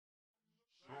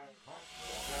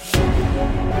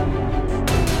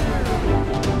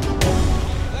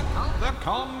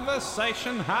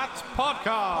Conversation Hat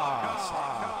Podcast.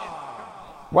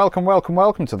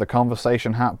 Welcome to the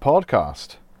Conversation Hat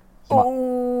Podcast.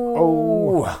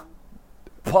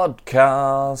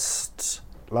 Podcast.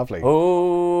 Lovely.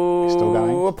 Oh, Still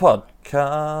going? a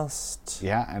podcast.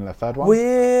 Yeah, and the third one?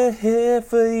 We're here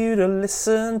for you to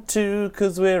listen to,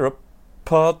 'cause we're a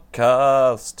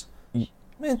podcast.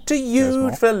 To you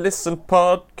more. to listen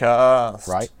podcast.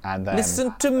 Right, and then...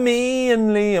 Listen to me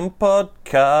and Liam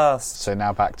podcast. So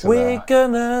now back to We're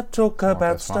gonna talk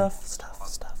about this one?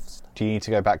 stuff. Do you need to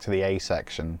go back to the A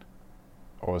section?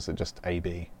 Or is it just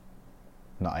AB?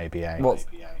 Not ABA. What?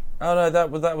 Oh no, that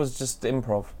was just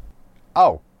improv.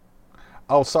 Oh,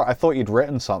 sorry, I thought you'd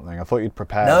written something. I thought you'd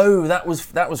prepared. No, that was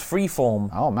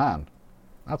freeform. Oh, man.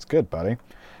 That's good, buddy.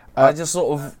 I just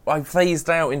I phased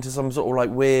out into some sort of like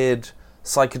weird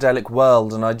psychedelic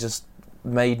world, and I just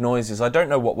made noises. I don't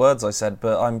know what words I said,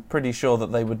 but I'm pretty sure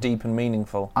that they were deep and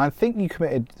meaningful. I think you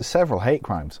committed several hate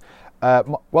crimes.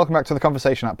 Welcome back to the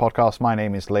Conversation App Podcast. My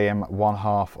name is Liam, one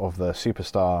half of the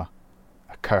Superstar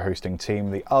co-hosting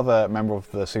team. The other member of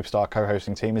the Superstar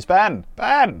co-hosting team is Ben.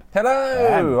 Ben!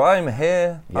 Hello, I'm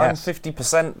here. Yes. I'm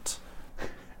 50%.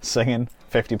 Singing,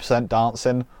 50%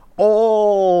 dancing,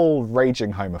 all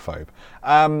raging homophobe.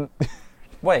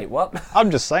 Wait, what? I'm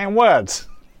just saying words.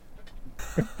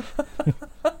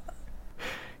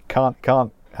 Can't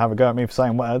have a go at me for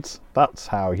saying words. That's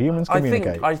how humans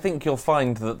communicate. I think you'll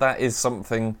find that is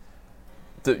something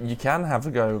that you can have a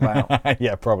go about.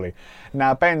 Yeah, probably.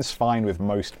 Now, Ben's fine with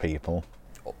most people.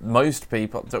 Most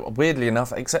people, weirdly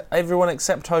enough, everyone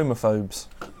except homophobes.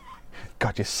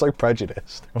 God, you're so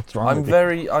prejudiced. What's wrong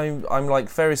with you? I'm like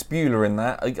Ferris Bueller in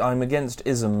that. I'm against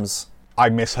isms. I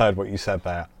misheard what you said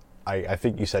there. I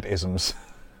think you said isms.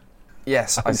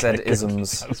 Yes, I said good.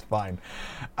 isms. That's fine.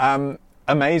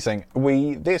 Amazing.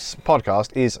 This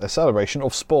podcast is a celebration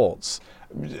of sports.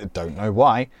 Don't know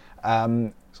why.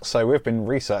 So we've been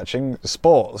researching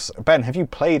sports. Ben, have you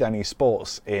played any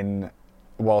sports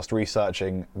whilst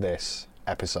researching this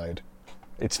episode?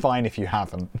 It's fine if you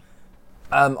haven't.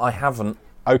 I haven't.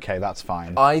 Okay, that's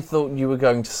fine. I thought you were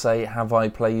going to say, have I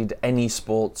played any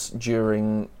sports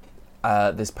during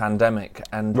this pandemic?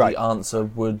 And Right. the answer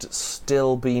would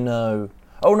still be no.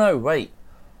 Oh no, wait.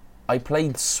 I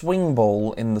played swing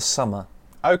ball in the summer.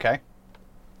 Okay.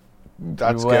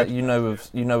 That's good. You know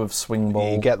of swing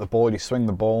ball. You get the ball, you swing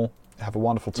the ball, have a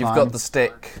wonderful time. You've got the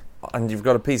stick, and you've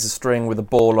got a piece of string with a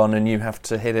ball on, and you have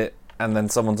to hit it, and then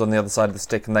someone's on the other side of the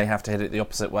stick, and they have to hit it the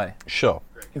opposite way. Sure.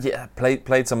 Yeah,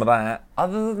 played some of that.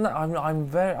 Other than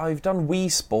that, I've done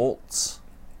Wii Sports.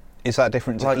 Is that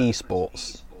different to Like-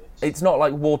 esports? It's not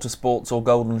like water sports or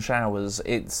golden showers.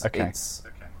 It's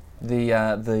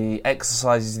the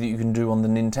exercises that you can do on the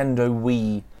Nintendo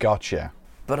Wii. Gotcha.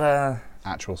 But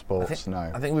Actual sports,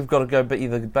 no. I think we've got to go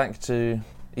either back to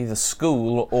either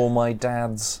school or my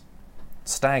dad's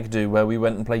stag do where we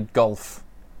went and played golf.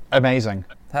 Amazing.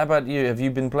 How about you? Have you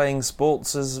been playing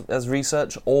sports as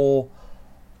research or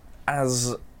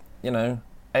as,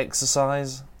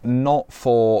 exercise? Not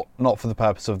for the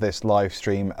purpose of this live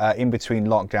stream. In between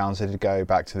lockdowns, I did go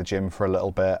back to the gym for a little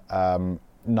bit.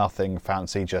 Nothing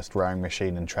fancy, just rowing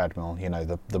machine and treadmill.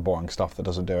 The boring stuff that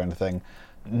doesn't do anything.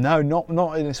 No, not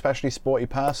an especially sporty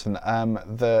person.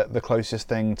 The closest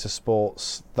thing to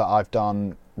sports that I've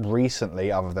done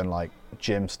recently, other than like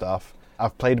gym stuff,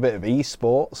 I've played a bit of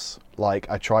esports. Like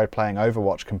I tried playing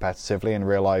Overwatch competitively and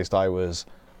realised I was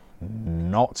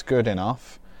not good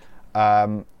enough.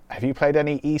 Have you played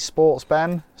any esports,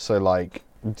 Ben? So like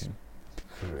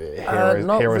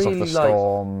Heroes of the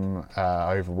Storm,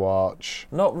 Overwatch.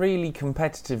 Not really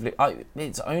competitively.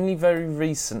 It's only very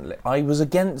recently. I was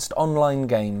against online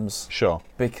games. Sure.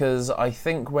 Because I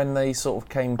think when they sort of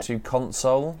came to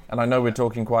console, and I know we're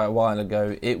talking quite a while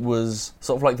ago, it was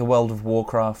sort of like the World of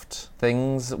Warcraft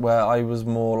things, where I was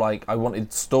more like, I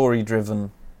wanted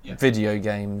story-driven video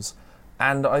games.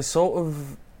 And I sort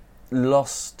of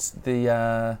lost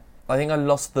I think I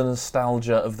lost the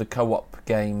nostalgia of the co-op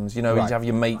games. You'd have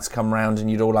your mates come round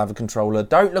and you'd all have a controller.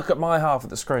 Don't look at my half of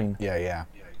the screen. Yeah.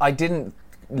 I didn't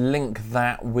link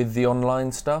that with the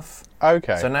online stuff.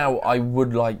 Okay. So now I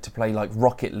would like to play like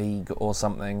Rocket League or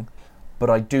something, but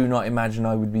I do not imagine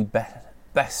I would be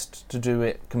best to do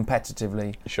it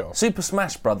competitively. Sure. Super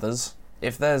Smash Brothers.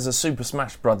 If there's a Super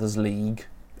Smash Brothers league,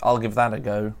 I'll give that a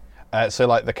go. So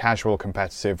like the casual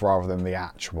competitive rather than the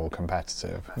actual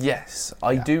competitive. Yes,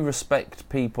 I do respect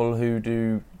people who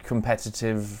do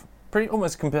competitive,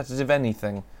 almost competitive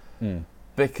anything.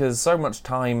 Because so much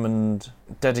time and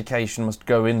dedication must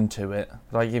go into it.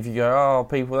 Like if you go,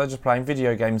 people, they're just playing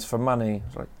video games for money.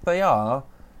 It's like, they are,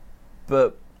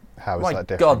 but How is My that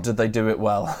different? God, did they do it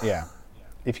well? Yeah.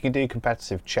 If you can do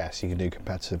competitive chess, you can do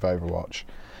competitive Overwatch.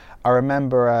 I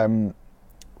remember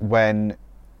when,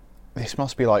 this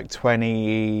must be like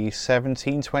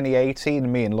 2017,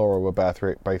 2018, me and Laura were both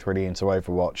really into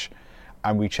Overwatch,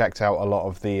 and we checked out a lot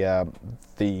of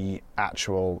the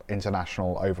actual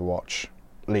international Overwatch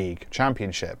League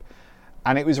Championship.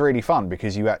 And it was really fun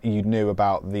because you knew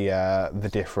about the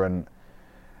different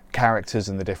characters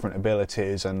and the different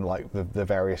abilities and like the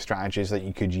various strategies that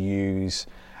you could use,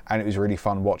 and it was really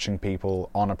fun watching people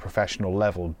on a professional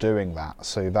level doing that.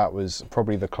 So that was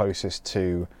probably the closest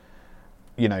to,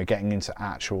 you know, getting into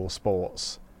actual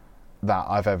sports that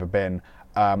I've ever been.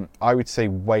 I would say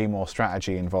way more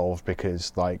strategy involved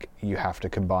because like you have to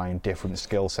combine different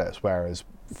skill sets, whereas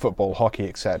football, hockey,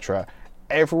 etc.,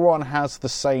 everyone has the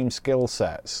same skill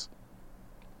sets.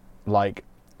 Like,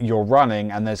 you're running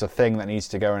and there's a thing that needs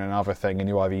to go in another thing and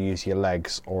you either use your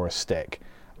legs or a stick.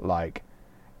 Like,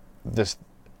 there's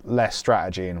less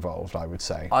strategy involved, I would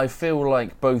say. I feel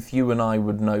like both you and I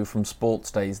would know from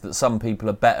sports days that some people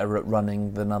are better at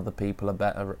running than other people are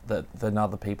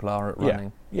at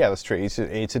running. Yeah, that's true. It's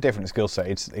a different skill set.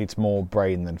 It's more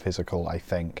brain than physical, I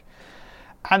think.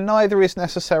 And neither is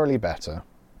necessarily better.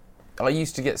 I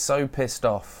used to get so pissed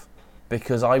off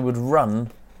because I would run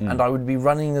and I would be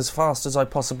running as fast as I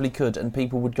possibly could and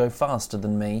people would go faster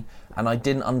than me and I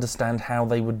didn't understand how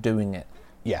they were doing it.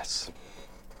 Yes.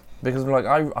 Because like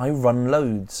I run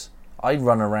loads. I'd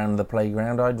run around the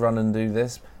playground, I'd run and do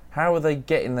this. How are they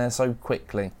getting there so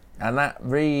quickly? And that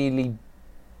really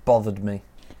bothered me.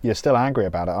 You're still angry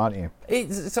about it, aren't you?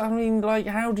 I mean, like,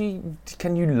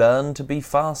 can you learn to be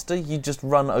faster? You just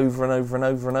run over and over and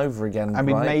over and over again, I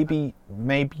mean, right? maybe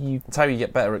you... That's how you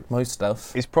get better at most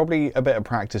stuff. It's probably a bit of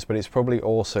practice, but it's probably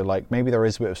also, like, maybe there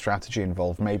is a bit of strategy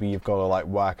involved. Maybe you've got to, like,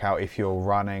 work out if you're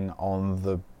running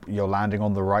you're landing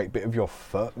on the right bit of your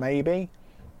foot, maybe?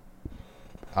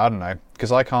 I don't know,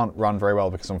 because I can't run very well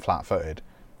because I'm flat-footed.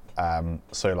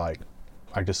 So, like,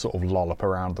 I just sort of lollop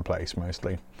around the place,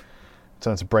 mostly.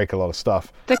 Tend to break a lot of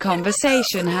stuff. The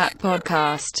Conversation Hat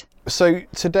Podcast. So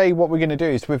today what we're going to do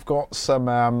is we've got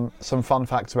some fun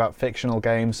facts about fictional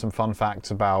games, some fun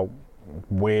facts about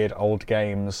weird old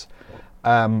games.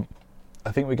 I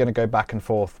think we're going to go back and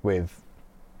forth with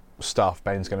stuff.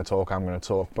 Ben's going to talk, I'm going to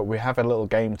talk, but we have a little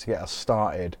game to get us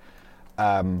started.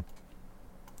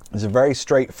 It's a very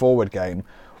straightforward game.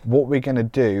 What we're going to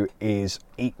do is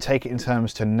take it in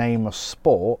terms to name a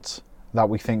sport that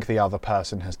we think the other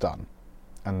person has done.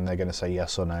 And they're going to say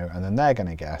yes or no, and then they're going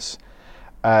to guess.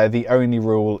 The only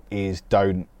rule is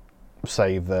don't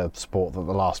say the sport that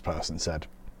the last person said,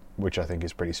 which I think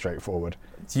is pretty straightforward.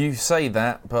 You say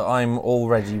that, but I'm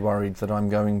already worried that I'm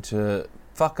going to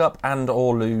fuck up and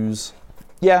or lose.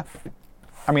 Yeah,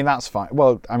 I mean, that's fine.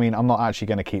 Well, I mean, I'm not actually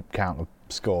going to keep count of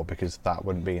score because that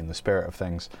wouldn't be in the spirit of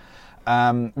things.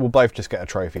 We'll both just get a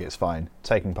trophy, it's fine.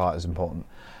 Taking part is important.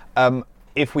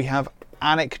 If we have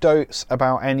anecdotes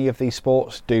about any of these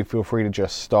sports, do feel free to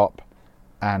just stop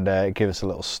and give us a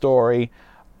little story.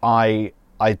 I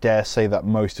dare say that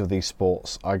most of these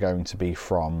sports are going to be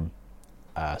from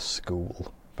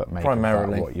school, but make of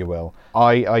that what you will.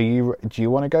 Do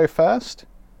you want to go first?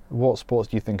 What sports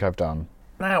do you think I've done?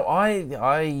 Now,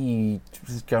 I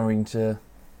was going to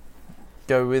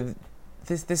go with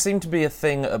this. There seemed to be a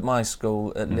thing at my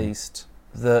school, at least,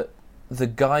 that the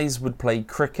guys would play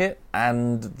cricket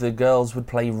and the girls would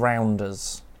play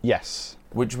rounders. Yes.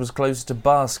 Which was close to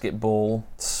basketball,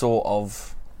 sort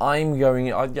of.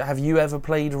 Have you ever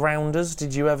played rounders?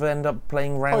 Did you ever end up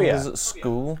playing rounders at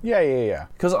school? Yeah.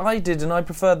 Because I did, and I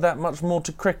preferred that much more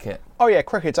to cricket. Oh yeah,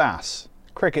 cricket's ass.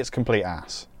 Cricket's complete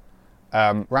ass.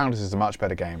 Rounders is a much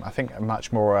better game. I think a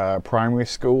much more primary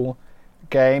school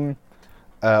game,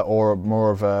 or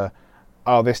more of a,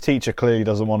 this teacher clearly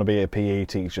doesn't want to be a PE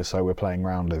teacher, so we're playing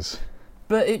rounders.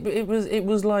 But it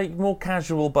was like more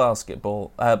casual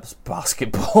basketball.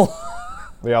 Basketball.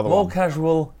 The other more one.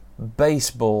 Casual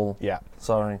baseball. Yeah.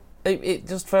 Sorry. It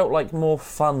just felt like more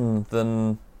fun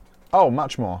than... Oh,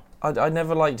 much more. I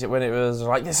never liked it when it was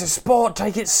like, this is sport,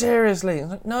 take it seriously. I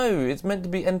was like, no, it's meant to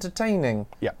be entertaining.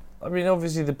 Yeah. I mean,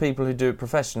 obviously the people who do it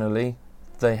professionally,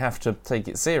 they have to take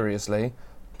it seriously,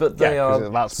 but they are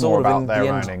that's sort more of about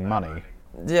their earning money.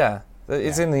 Yeah,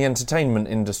 it's in the entertainment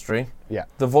industry. Yeah.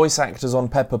 The voice actors on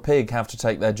Peppa Pig have to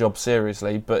take their job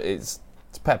seriously, but it's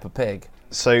Peppa Pig.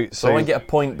 So I get a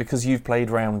point because you've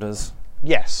played rounders.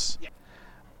 Yes.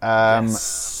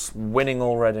 Yes. Winning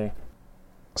already.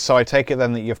 So I take it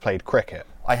then that you've played cricket.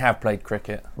 I have played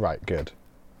cricket. Right, good.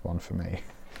 One for me.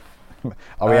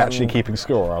 Are we actually keeping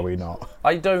score, or are we not?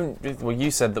 I don't... Well, you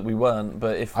said that we weren't,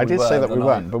 but if I we did were, say that we then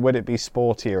weren't, but would it be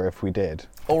sportier if we did?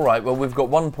 All right, well, we've got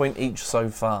 1 point each so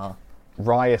far.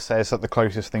 Raya says that the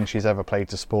closest thing she's ever played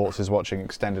to sports is watching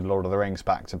extended Lord of the Rings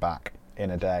back-to-back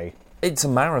in a day. It's a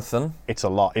marathon. It's a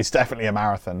lot. It's definitely a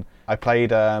marathon. I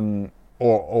played,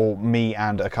 or me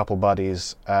and a couple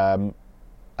buddies,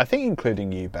 I think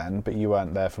including you, Ben, but you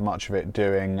weren't there for much of it,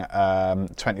 doing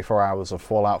 24 hours of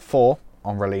Fallout 4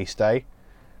 on release day.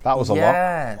 That was a lot.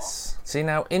 Yes. See,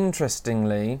 now,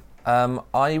 interestingly,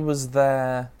 I was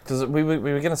there because we were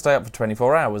going to stay up for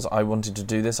 24 hours. I wanted to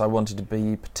do this. I wanted to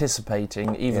be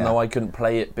participating, even though I couldn't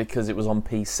play it because it was on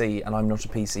PC, and I'm not a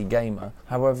PC gamer.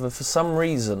 However, for some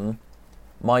reason,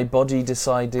 my body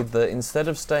decided that instead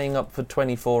of staying up for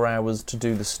 24 hours to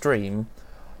do the stream,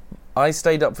 I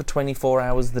stayed up for 24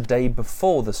 hours the day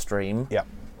before the stream. Yeah.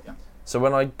 So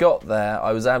when I got there,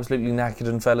 I was absolutely knackered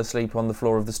and fell asleep on the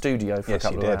floor of the studio for a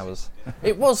couple of hours.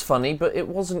 It was funny, but it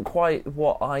wasn't quite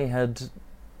what I had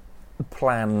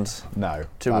planned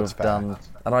to have done.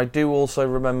 And I do also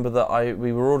remember that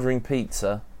we were ordering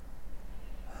pizza,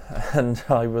 and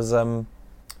I was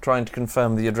trying to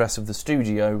confirm the address of the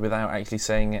studio without actually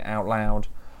saying it out loud.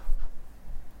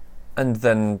 And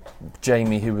then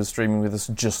Jamie, who was streaming with us,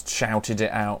 just shouted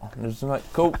it out. And it was like,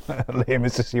 cool. Liam,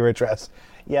 is this your address?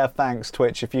 Yeah, thanks,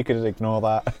 Twitch. If you could ignore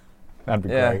that, that'd be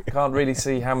great. Can't really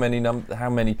see how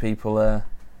many people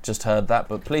just heard that,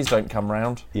 but please don't come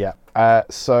round. Yeah.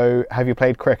 So, have you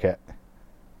played cricket?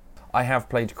 I have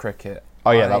played cricket.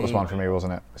 Oh, yeah, that was one for me,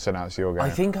 wasn't it? So now it's your game. I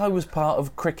think I was part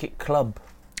of cricket club.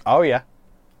 Oh, yeah.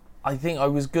 I think I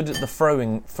was good at the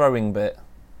throwing bit.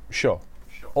 Sure.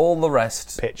 All the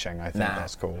rest... Pitching, I think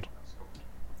that's called.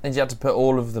 And you had to put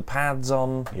all of the pads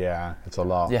on. Yeah, it's a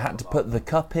lot. You had to put the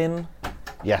cup in.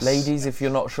 Yes. Ladies, if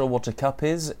you're not sure what a cup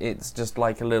is, it's just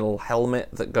like a little helmet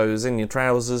that goes in your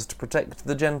trousers to protect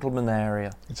the gentleman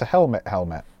area. It's a helmet.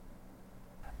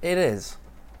 It is.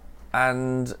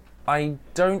 And I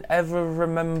don't ever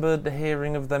remember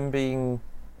hearing of them being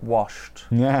washed.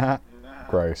 Yeah.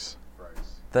 Gross.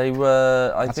 They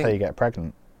were, I That's think... how you get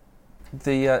pregnant.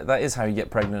 That is how you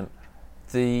get pregnant.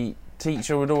 The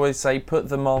teacher would always say, put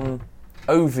them on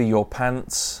over your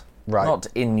pants, not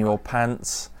in your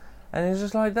pants. And it's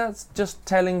just like, that's just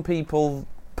telling people,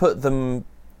 put them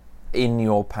in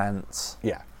your pants.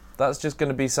 Yeah. That's just going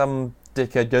to be some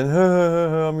dickhead going,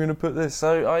 I'm going to put this.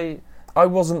 So I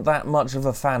wasn't that much of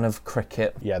a fan of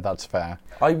cricket. Yeah, that's fair.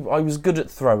 I was good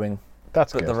at throwing.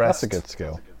 That's but good. The rest, that's a good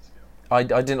skill. I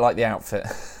didn't like the outfit.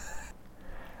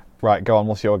 Right, go on.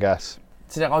 What's your guess?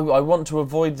 I want to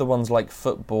avoid the ones like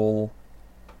football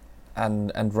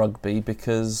and rugby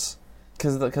because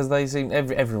they seem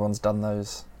everyone's done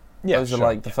those. Yeah, those are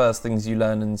like the first things you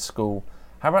learn in school.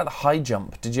 How about the high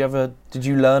jump? Did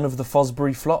you learn of the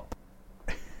Fosbury flop?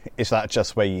 Is that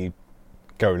just where you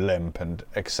go limp and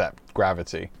accept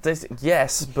gravity?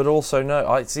 Yes, but also no.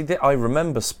 I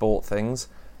remember sport things.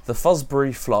 The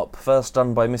Fosbury flop, first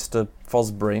done by Mr.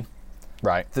 Fosbury,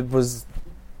 right?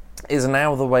 Is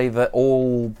now the way that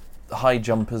all high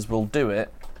jumpers will do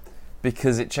it,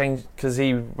 because it changed. Because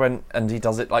he went and he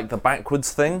does it like the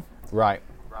backwards thing, right?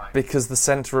 Because the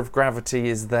centre of gravity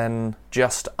is then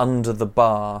just under the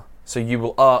bar, so you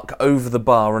will arc over the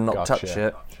bar and not touch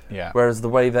it. Yeah. Whereas the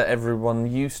way that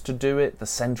everyone used to do it, the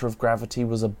centre of gravity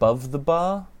was above the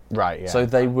bar. Right. Yeah. So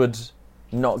they would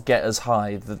not get as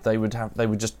high, that they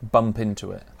would just bump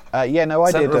into it. Yeah, no,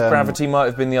 I did. Centre of gravity might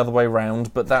have been the other way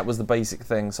round, but that was the basic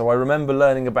thing. So I remember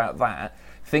learning about that,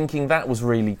 thinking that was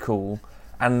really cool,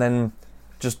 and then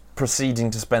just proceeding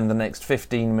to spend the next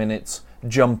 15 minutes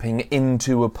jumping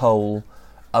into a pole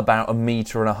about 1.5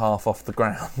 meters off the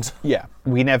ground. Yeah,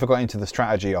 we never got into the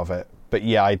strategy of it, but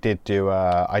yeah, I did do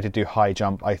high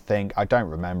jump. I think I don't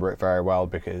remember it very well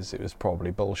because it was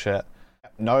probably bullshit.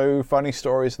 No funny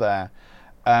stories there.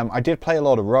 I did play a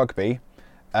lot of rugby.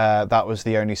 That was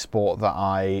the only sport that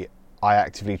I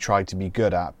actively tried to be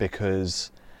good at,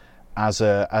 because as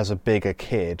a bigger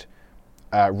kid,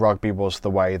 rugby was the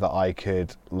way that I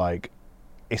could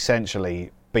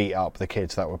essentially beat up the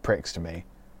kids that were pricks to me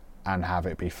and have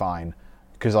it be fine,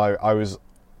 because I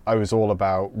was all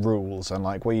about rules and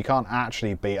you can't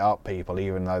actually beat up people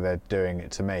even though they're doing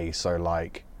it to me. So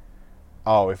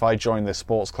if I join this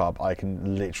sports club, I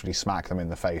can literally smack them in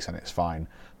the face and it's fine.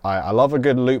 I love a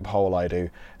good loophole, I do.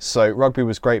 So rugby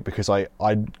was great because I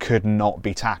could not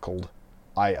be tackled.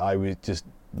 I was just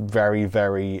very,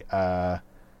 very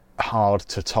hard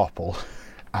to topple,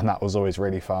 and that was always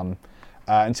really fun.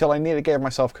 Until I nearly gave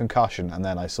myself concussion, and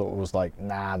then I sort of was like,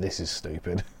 nah, this is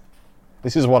stupid.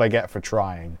 This is what I get for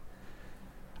trying.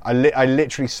 I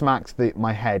literally smacked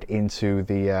my head into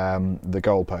the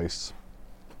goalposts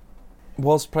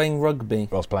Whilst playing rugby.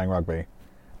 whilst playing rugby.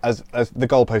 As the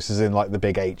goalposts is in like the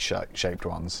big H-shaped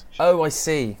ones. Oh, I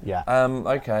see. Yeah.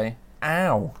 Okay.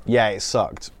 Ow. Yeah, it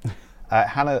sucked.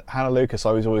 Hannah Lucas,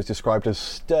 I was always described as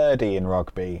sturdy in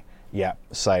rugby. Yeah,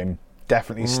 same.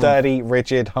 Definitely sturdy,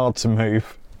 rigid, hard to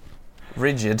move.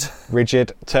 Rigid,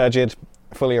 turgid,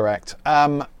 fully erect.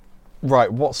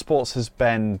 Right, what sports has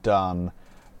Ben done?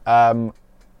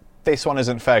 This one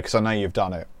isn't fair because I know you've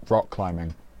done it. Rock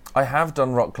climbing. I have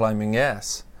done rock climbing,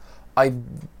 yes. I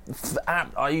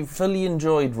fully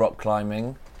enjoyed rock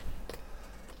climbing.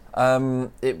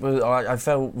 I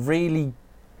felt really...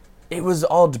 It was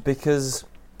odd because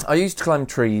I used to climb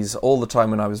trees all the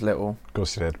time when I was little. Of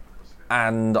course you did.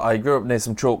 And I grew up near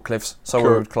some chalk cliffs, so I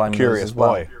would climb those as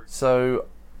well. Boy. So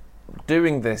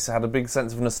doing this had a big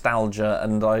sense of nostalgia,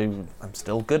 and I'm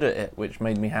still good at it, which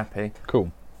made me happy.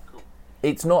 Cool.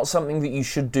 It's not something that you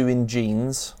should do in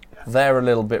jeans. They're a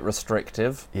little bit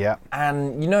restrictive. Yeah.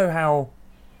 And you know how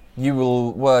you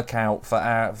will work out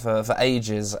for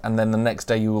ages, and then the next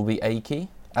day you will be achy,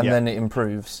 and then it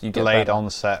improves. You get delayed better.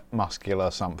 onset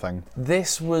muscular something.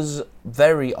 This was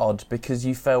very odd because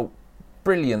you felt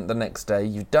brilliant the next day.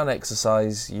 You've done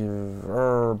exercise,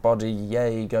 your body,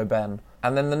 yay, go Ben.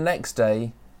 And then the next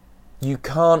day, you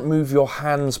can't move your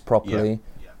hands properly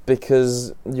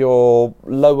because your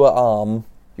lower arm,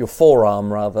 your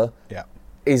forearm rather,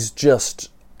 is just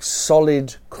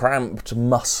solid cramped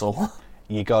muscle.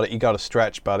 You got to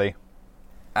stretch, buddy.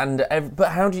 And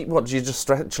but how do you just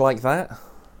stretch like that?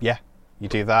 Yeah, you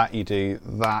do that.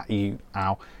 You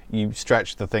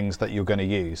stretch the things that you're going to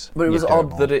use. But it was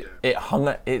odd that it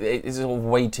hung. It sort of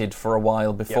waited for a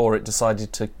while before it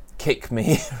decided to kick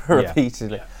me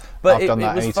repeatedly. Yeah. But I've done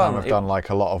that was anytime fun. I've done like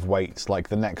a lot of weights. Like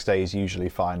the next day is usually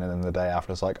fine, and then the day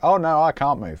after it's like, oh no, I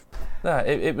can't move. No,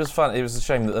 it was fun. It was a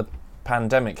shame that the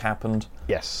pandemic happened.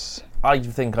 Yes. I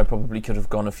think I probably could have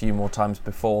gone a few more times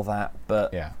before that,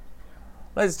 but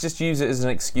let's just use it as an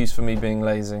excuse for me being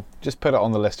lazy. Just put it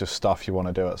on the list of stuff you want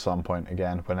to do at some point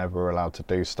again, whenever we're allowed to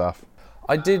do stuff.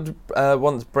 I did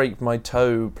once break my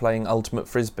toe playing ultimate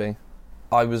frisbee.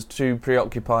 I was too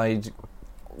preoccupied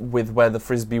with where the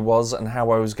frisbee was and how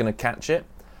I was going to catch it,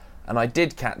 and I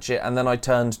did catch it, and then I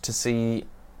turned to see,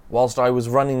 whilst I was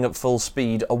running at full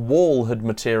speed, a wall had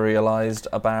materialised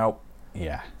about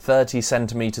 30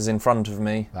 centimetres in front of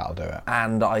me. That'll do it.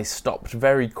 And I stopped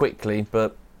very quickly,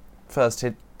 but first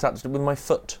touched it with my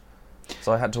foot.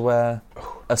 So I had to wear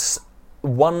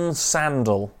one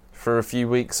sandal for a few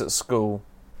weeks at school.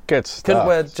 Good stuff. Couldn't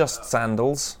wear just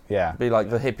sandals. Yeah. Be like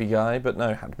the hippie guy, but no,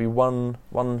 it had to be one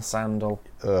sandal.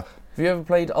 Ugh. Have you ever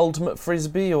played ultimate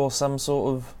frisbee or some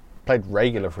sort of... Played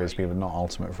regular frisbee, but not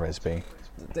ultimate frisbee.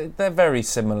 They're very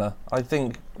similar. I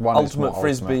think ultimate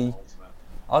frisbee...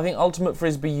 I think ultimate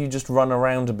frisbee you just run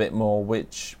around a bit more,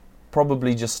 which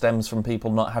probably just stems from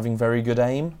people not having very good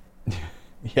aim.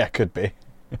 Yeah, could be.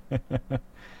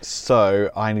 So,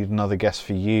 I need another guess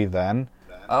for you then.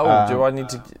 Oh, do I need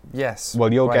to... Yes.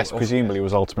 Well, your guess presumably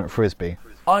was ultimate frisbee.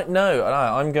 No,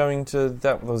 I'm going to...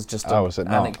 That was just an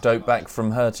anecdote back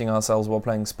from hurting ourselves while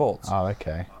playing sports. Oh,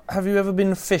 okay. Have you ever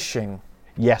been fishing?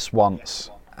 Yes, once.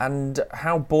 And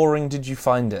how boring did you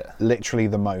find it? Literally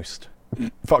the most.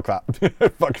 Fuck that.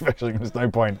 Fuck fishing, there's no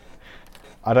point.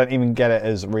 I don't even get it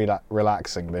as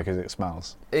relaxing because it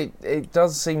smells. It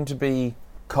does seem to be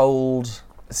cold,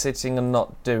 sitting and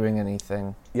not doing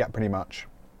anything. Yeah, pretty much.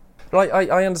 Like,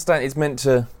 I understand it's meant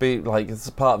to be, like, it's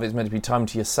part of it's meant to be time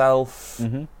to yourself,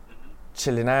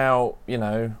 chilling out, you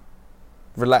know,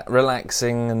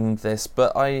 relaxing and this,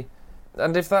 but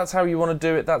and if that's how you want to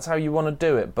do it, that's how you want to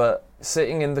do it, but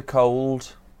sitting in the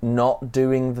cold, not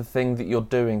doing the thing that you're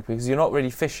doing, because you're not really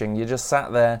fishing, you're just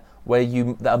sat there where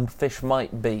the fish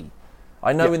might be.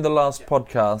 I know in the last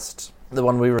podcast, the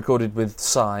one we recorded with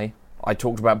Si, I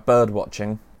talked about bird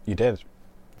watching. You did.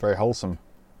 Very wholesome.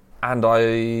 And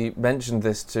I mentioned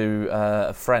this to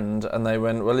a friend, and they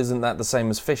went, well, isn't that the same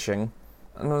as fishing?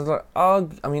 And I was like,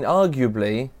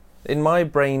 arguably, in my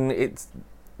brain,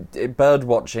 bird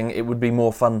watching, it would be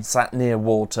more fun sat near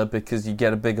water because you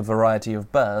get a bigger variety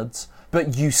of birds,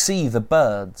 but you see the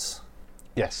birds.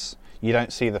 Yes. You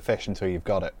don't see the fish until you've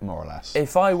got it, more or less.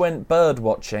 If I went bird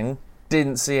watching,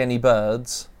 didn't see any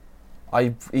birds,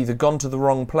 I've either gone to the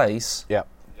wrong place... Yep.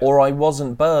 Or I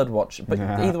wasn't bird watching. But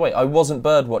either way, I wasn't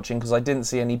bird watching because I didn't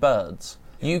see any birds.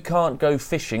 You can't go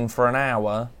fishing for an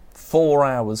hour, 4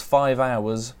 hours, 5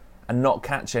 hours, and not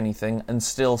catch anything and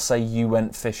still say you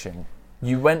went fishing.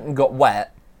 You went and got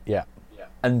wet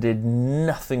and did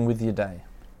nothing with your day.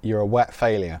 You're a wet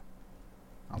failure.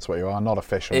 That's what you are, not a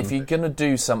fisherman. If you're going to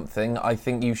do something, I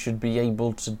think you should be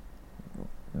able to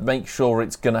make sure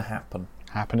it's going to happen.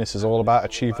 Happiness is all about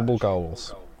achievable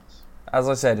goals. As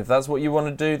I said, if that's what you want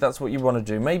to do, that's what you want to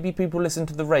do. Maybe people listen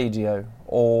to the radio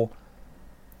or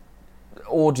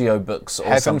audiobooks or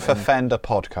Heaven something. for Fender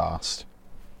podcast.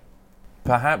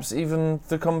 Perhaps even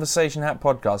the Conversation Hat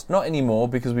podcast. Not anymore,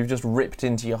 because we've just ripped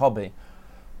into your hobby.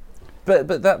 But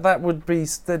that would be...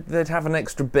 They'd have an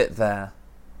extra bit there.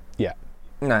 Yeah.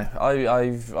 No,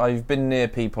 I've been near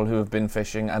people who have been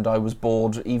fishing, and I was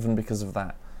bored even because of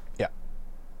that. Yeah.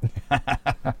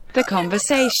 The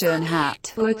Conversation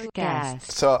Hat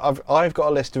podcast. So I've got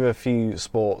a list of a few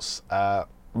sports,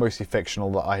 mostly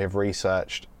fictional, that I have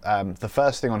researched. The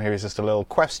first thing on here is just a little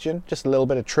question, just a little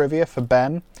bit of trivia for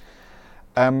Ben.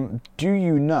 Do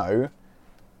you know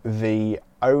the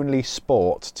only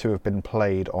sport to have been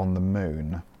played on the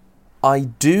moon? I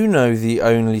do know the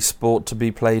only sport to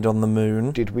be played on the moon.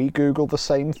 Did we Google the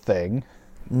same thing?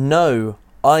 No,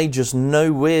 I just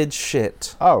know weird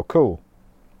shit. Oh, cool.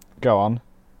 Go on.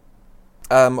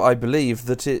 I believe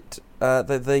that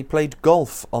that they played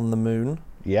golf on the moon,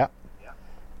 Yeah.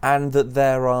 and that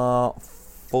there are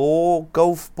 4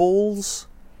 golf balls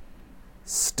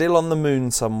still on the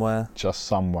moon somewhere. Just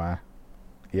somewhere.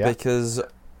 Yeah. Because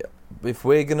if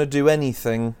we're going to do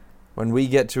anything, when we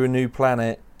get to a new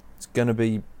planet, it's going to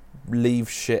be leave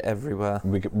shit everywhere.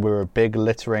 We're a big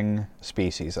littering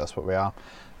species, that's what we are.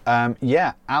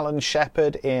 Yeah, Alan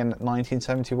Shepard in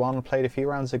 1971 played a few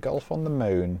rounds of golf on the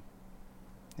moon.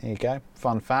 There you go,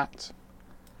 fun fact.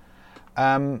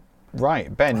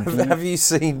 Right, Ben. Have you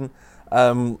seen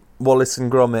Wallace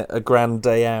and Gromit: A Grand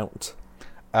Day Out?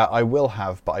 I will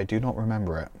have, but I do not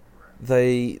remember it.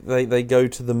 They go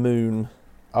to the moon.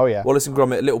 Oh, yeah. Wallace and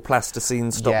Gromit, little plasticine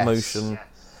stop Yes. motion.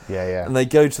 Yeah. And they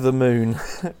go to the moon,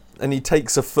 and he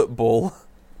takes a football.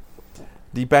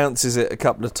 He bounces it a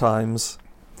couple of times,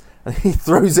 and he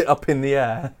throws it up in the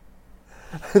air,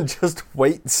 and just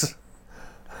waits,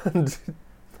 and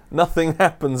nothing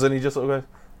happens, and he just sort of goes,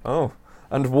 oh,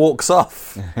 and walks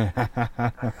off.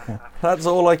 That's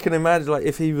all I can imagine. Like,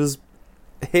 if he was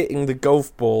hitting the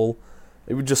golf ball,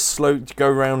 it would just slowly go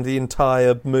around the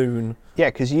entire moon. Yeah,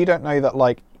 because you don't know that,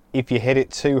 like, if you hit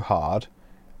it too hard,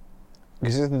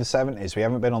 because in the 70s, we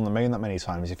haven't been on the moon that many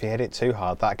times. If you hit it too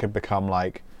hard, that could become,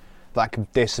 like, that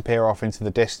could disappear off into the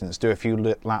distance, do a few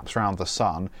laps around the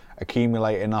sun,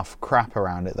 accumulate enough crap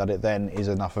around it that it then is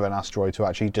enough of an asteroid to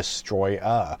actually destroy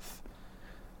Earth.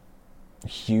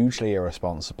 Hugely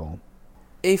irresponsible.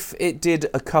 If it did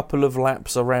a couple of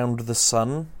laps around the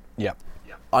sun, Yep.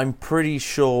 I'm pretty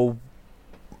sure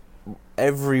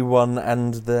everyone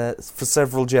and for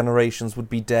several generations would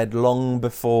be dead long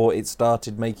before it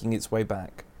started making its way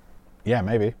back. Yeah,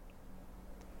 maybe.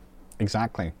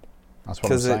 Exactly. That's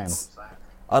what I'm saying.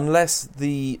 Unless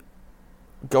the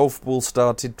golf ball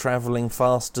started travelling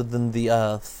faster than the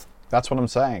Earth. That's what I'm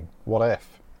saying. What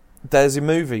if? There's your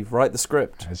movie. Write the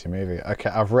script. There's your movie. Okay,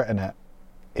 I've written it.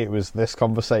 It was this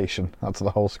conversation. That's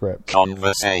the whole script.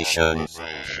 Conversation.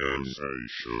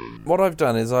 What I've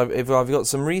done is I've got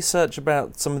some research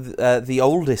about some of the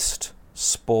oldest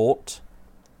sport.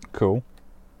 Cool.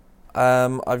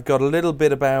 I've got a little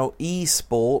bit about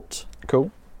e-sport.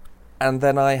 Cool. And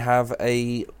then I have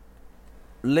a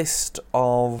list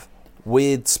of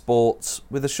weird sports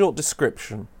with a short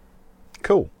description.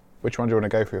 Cool. Which one do you want to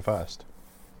go through first?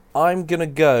 I'm going to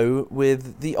go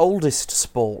with the oldest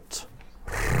sport.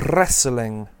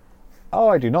 Wrestling. Oh,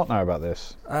 I do not know about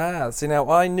this. See, now,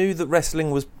 I knew that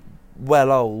wrestling was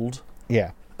well old.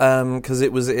 Yeah. Because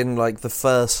it was in, like, the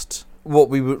first...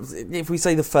 if we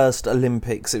say the first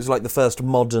Olympics, it was like the first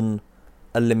modern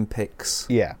Olympics.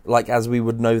 Yeah. Like, as we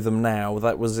would know them now.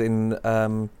 That was in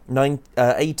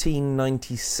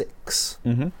 1896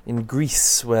 in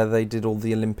Greece, where they did all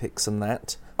the Olympics and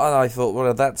that. And I thought,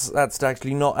 well, that's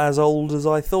actually not as old as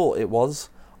I thought it was.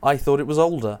 I thought it was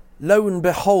older. Lo and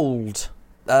behold,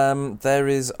 there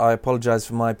is, I apologise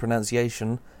for my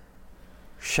pronunciation,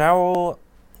 Xiao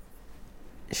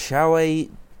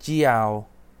Jiao,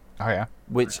 Oh, yeah.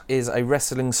 which is a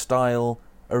wrestling style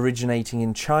originating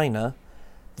in China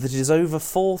that is over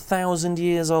 4,000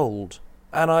 years old.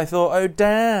 And I thought, oh,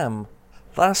 damn,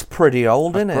 that's pretty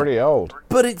old, isn't it? Pretty old.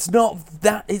 But it's not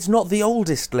the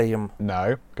oldest, Liam.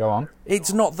 No. Go on.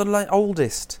 It's not the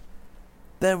oldest.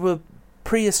 There were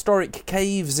prehistoric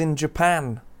caves in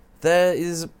Japan. There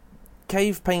is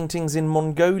cave paintings in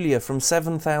Mongolia from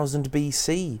 7,000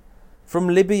 BC. From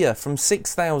Libya from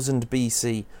 6,000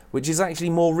 BC, which is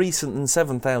actually more recent than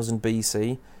 7,000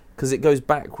 BC, because it goes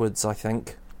backwards, I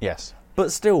think. Yes.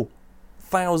 But still,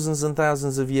 thousands and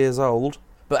thousands of years old.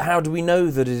 But how do we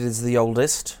know that it is the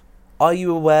oldest? Are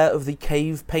you aware of the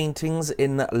cave paintings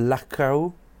in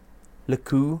Lacau? I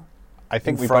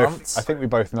think in we France? both. I think we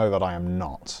both know that I am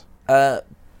not.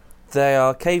 They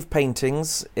are cave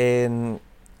paintings in...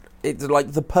 It's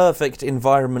like the perfect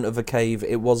environment of a cave.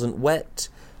 It wasn't wet,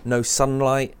 no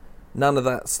sunlight, none of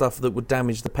that stuff that would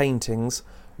damage the paintings,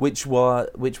 which were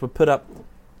put up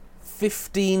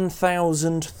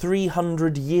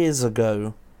 15,300 years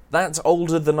ago. That's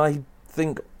older than I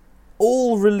think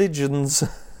all religions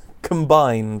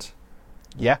combined.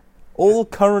 Yeah. All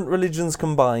current religions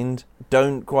combined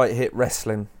don't quite hit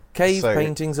wrestling. Cave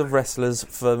paintings of wrestlers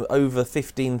from over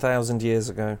 15,000 years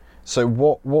ago. So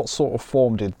what sort of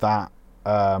form did that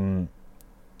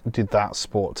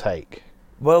sport take?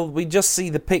 Well, we just see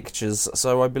the pictures,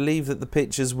 so I believe that the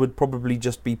pictures would probably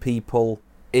just be people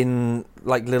in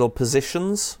like little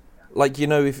positions. Like, you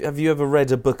know, have you ever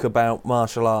read a book about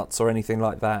martial arts or anything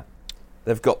like that?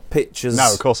 They've got pictures.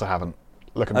 No, of course I haven't.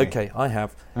 Look at me. Okay, I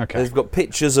have. Okay. They've got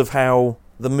pictures of how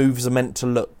the moves are meant to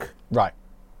look. Right.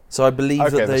 So I believe that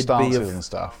the they'd be stances of and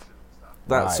stuff.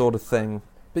 that Right. sort of thing.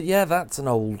 But yeah, that's an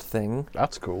old thing.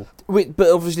 That's cool. But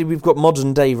obviously we've got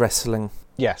modern day wrestling.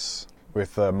 Yes,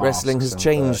 with masks Wrestling has and,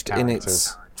 changed in characters.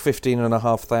 its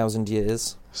 15,500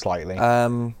 years. Slightly.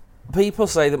 People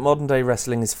say that modern day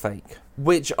wrestling is fake,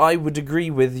 which I would agree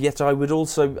with, yet I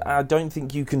don't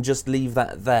think you can just leave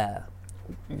that there.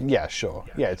 Yeah, sure.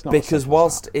 Yeah, it's not Because as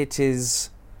whilst it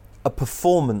is a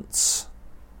performance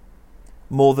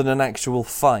more than an actual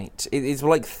fight, it's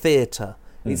like theatre.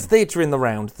 It's theatre in the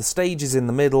round. The stage is in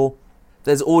the middle.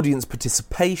 There's audience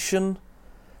participation.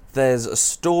 There's a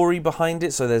story behind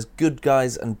it, so there's good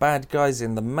guys and bad guys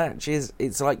in the matches.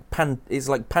 It's like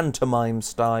pantomime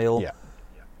style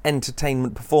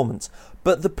entertainment performance.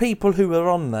 But the people who are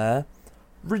on there,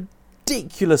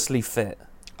 ridiculously fit.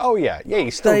 Oh yeah,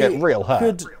 you still get real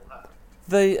hurt.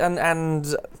 There's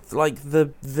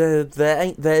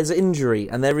injury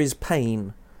and there is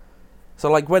pain.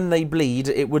 So like when they bleed,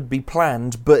 it would be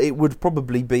planned, but it would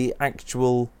probably be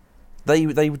actual.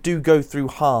 They do go through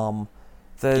harm.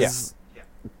 Because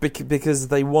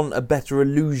they want a better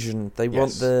illusion. They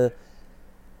want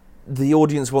the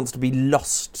audience wants to be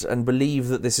lost and believe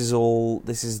that this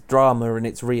is drama and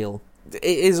it's real. It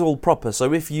is all proper.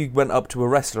 So if you went up to a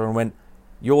wrestler and went,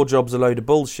 "Your job's a load of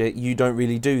bullshit, you don't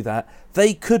really do that,"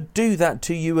 they could do that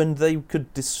to you and they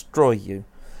could destroy you.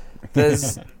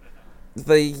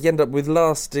 They end up with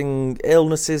lasting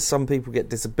illnesses. Some people get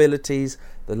disabilities.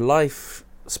 The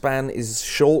lifespan is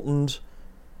shortened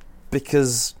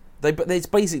because it's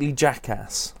basically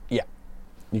jackass. Yeah,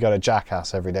 you got a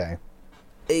jackass every day.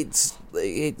 It's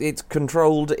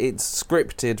controlled, it's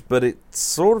scripted, but it's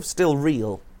sort of still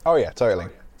real. Oh yeah, totally.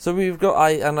 So we've got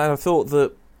I thought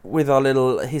that with our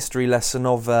little history lesson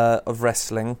of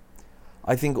wrestling,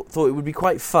 thought it would be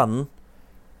quite fun.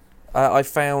 I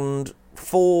found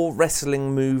 4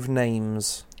 wrestling move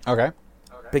names. Okay.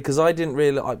 Because I didn't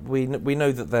really... We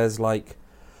know that there's like...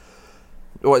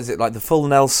 What is it? Like the full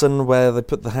Nelson where they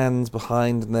put the hands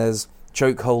behind and there's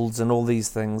chokeholds and all these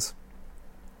things.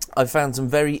 I found some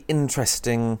very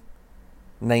interesting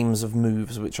names of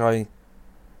moves which I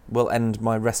will end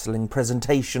my wrestling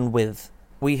presentation with.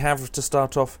 We have to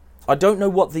start off... I don't know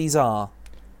what these are.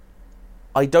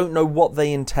 I don't know what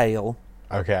they entail.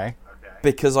 Okay.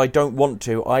 Because I don't want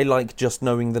to. I like just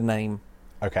knowing the name.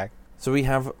 Okay. So we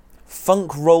have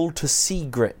Funk Roll to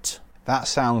Secret. That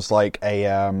sounds like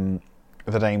the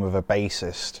name of a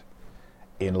bassist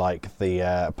in like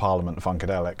the Parliament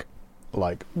Funkadelic,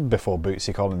 like before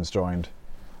Bootsy Collins joined.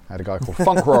 I had a guy called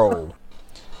Funk Roll.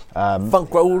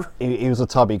 Funk Roll. He was a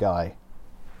tubby guy.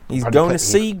 He's going to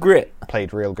see grit.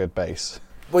 Played real good bass.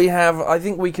 We have, I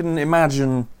think we can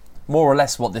imagine more or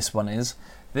less what this one is.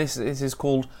 This is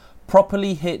called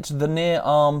Properly Hit the Near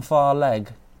Arm Far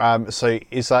Leg. So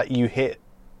is that you hit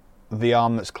the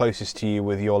arm that's closest to you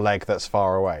with your leg that's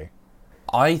far away?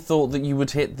 I thought that you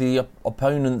would hit the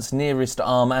opponent's nearest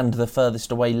arm and the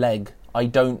furthest away leg. I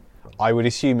would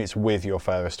assume it's with your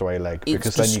furthest away leg,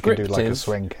 because then you can do like a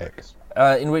swing kick.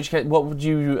 In which case, what would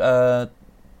you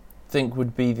think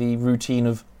would be the routine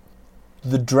of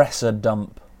the dresser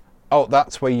dump? Oh,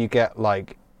 that's where you get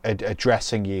like a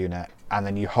dressing unit, and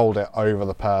then you hold it over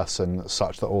the person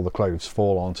such that all the clothes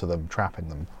fall onto them, trapping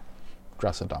them.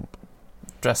 Dresser dump.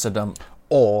 Dresser dump.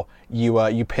 Or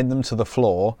you pin them to the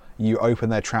floor, you open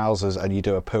their trousers, and you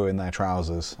do a poo in their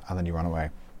trousers, and then you run away.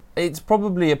 It's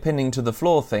probably a pinning to the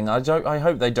floor thing. I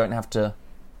hope they don't have to. I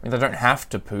mean, they don't have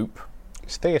to poop.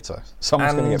 It's theatre.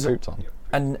 Someone's going to get pooped on.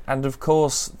 And of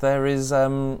course there is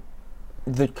the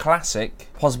classic,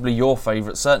 possibly your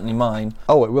favourite, certainly mine.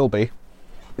 Oh, it will be.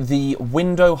 The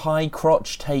window high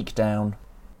crotch takedown.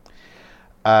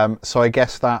 So I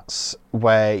guess that's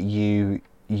where you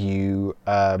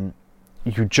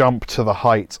jump to the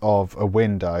height of a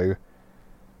window,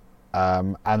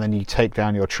 and then you take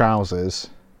down your trousers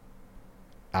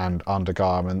and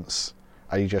undergarments,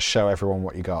 and you just show everyone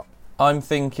what you got. I'm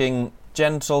thinking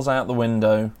genitals out the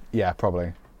window. Yeah,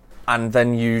 probably. And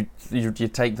then you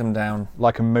take them down.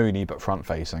 Like a moonie, but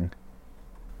front-facing.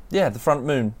 Yeah, the front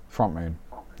moon. Front moon.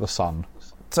 The sun.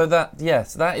 So that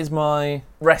is my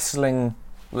wrestling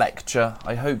lecture.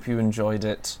 I hope you enjoyed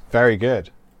it. Very good.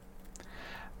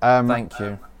 Thank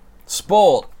you.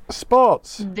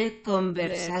 Sports. The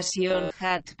Conversation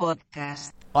Hat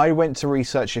Podcast. I went to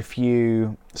research a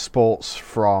few sports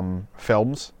from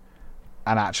films,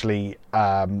 and actually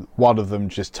one of them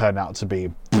just turned out to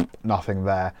be nothing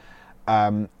there.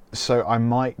 So I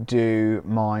might do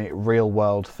my real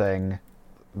world thing,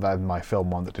 then my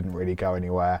film one that didn't really go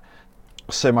anywhere.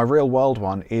 So my real world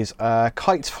one is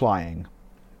kite flying.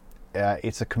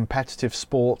 It's a competitive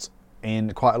sport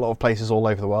in quite a lot of places all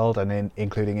over the world, and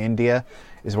including India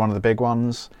is one of the big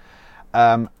ones.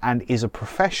 And is a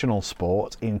professional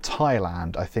sport in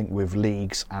Thailand, I think, with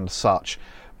leagues and such.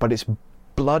 But it's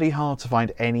bloody hard to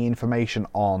find any information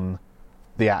on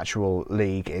the actual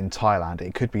league in Thailand.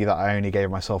 It could be that I only gave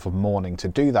myself a morning to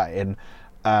do that in.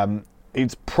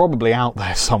 It's probably out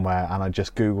there somewhere, and I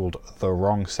just Googled the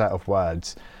wrong set of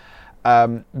words.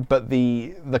 But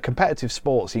the competitive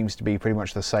sport seems to be pretty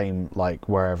much the same, like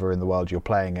wherever in the world you're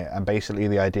playing it. And basically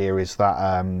the idea is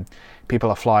that people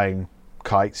are flying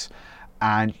kites,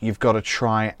 and you've got to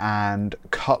try and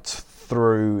cut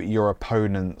through your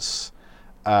opponent's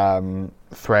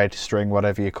thread, string,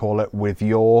 whatever you call it, with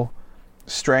your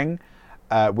string,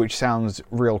 which sounds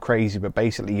real crazy, but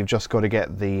basically you've just got to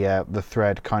get the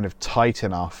thread kind of tight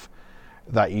enough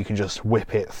that you can just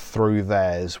whip it through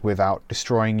theirs without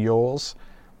destroying yours,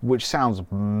 which sounds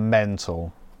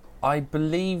mental. I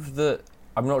believe that,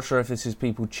 I'm not sure if this is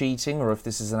people cheating or if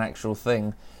this is an actual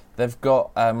thing, they've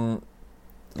got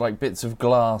like bits of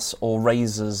glass or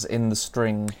razors in the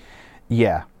string.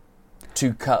 Yeah.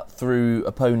 To cut through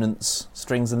opponents'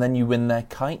 strings, and then you win their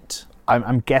kite.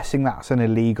 I'm guessing that's an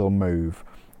illegal move,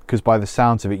 because by the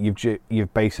sounds of it,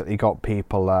 you've basically got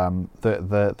people.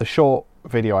 The short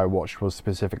video I watched was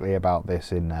specifically about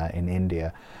this in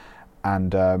India,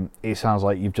 and it sounds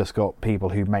like you've just got people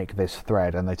who make this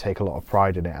thread, and they take a lot of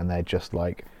pride in it, and they're just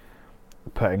like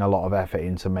putting a lot of effort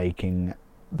into making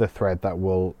the thread that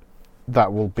will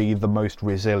be the most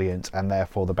resilient and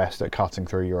therefore the best at cutting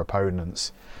through your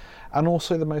opponents, and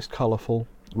also the most colourful,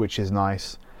 which is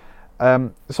nice.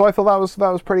 So I thought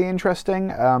that was pretty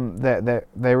interesting. It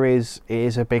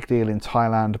is a big deal in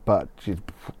Thailand, but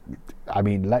I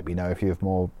mean, let me know if you have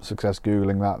more success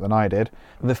Googling that than I did.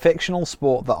 The fictional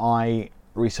sport that I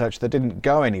researched that didn't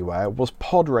go anywhere was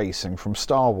pod racing from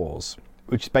Star Wars,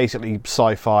 which is basically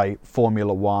sci-fi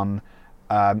Formula One.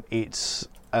 It's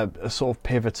a sort of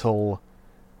pivotal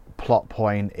plot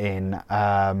point in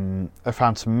A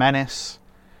Phantom Menace,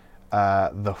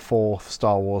 the fourth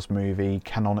Star Wars movie,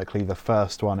 canonically the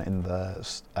first one in the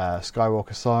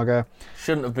Skywalker saga.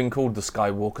 Shouldn't have been called the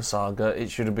Skywalker saga.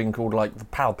 It should have been called like the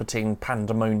Palpatine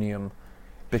Pandemonium,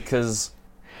 because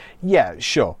yeah,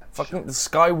 sure, fucking the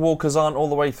Skywalkers aren't all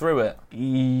the way through it.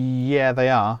 Yeah, they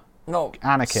are. No,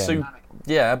 Anakin.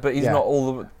 Yeah, but he's not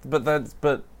all the.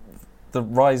 But the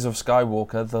Rise of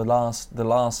Skywalker, the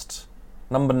last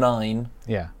number 9.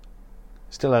 Yeah,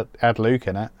 still had Luke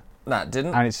in it. That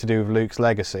didn't. And it's to do with Luke's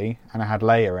legacy, and it had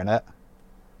Leia in it.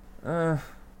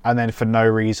 And then for no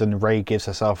reason, Rey gives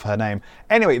herself her name.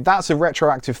 Anyway, that's a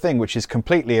retroactive thing, which is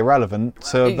completely irrelevant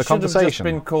to the conversation. It should have just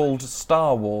been called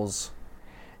Star Wars.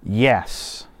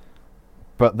 Yes,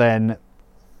 but then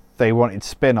they wanted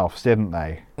spin-offs, didn't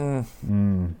they?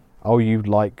 Oh, you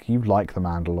like The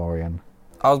Mandalorian.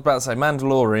 I was about to say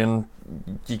Mandalorian.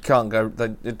 You can't go.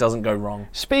 It doesn't go wrong.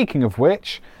 Speaking of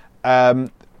which,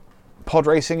 pod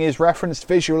racing is referenced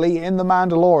visually in The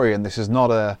Mandalorian. This is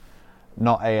not a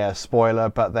spoiler,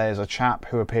 but there's a chap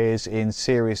who appears in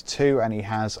Series 2, and he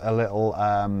has a little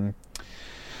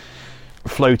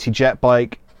floaty jet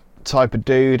bike type of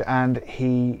dude, and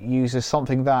he uses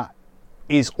something that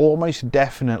is almost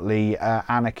definitely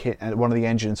Anakin, one of the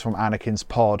engines from Anakin's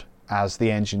pod, as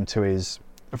the engine to his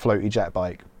floaty jet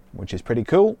bike, which is pretty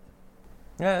cool.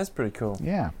 Yeah, it's pretty cool.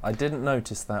 Yeah. I didn't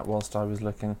notice that whilst I was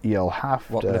looking. You'll have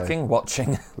to...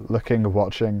 Watching.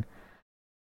 Watching.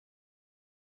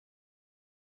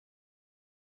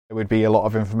 There would be a lot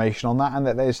of information on that, and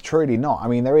that there's truly not. I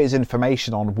mean, there is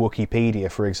information on Wikipedia,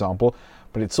 for example,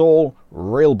 but it's all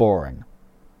real boring.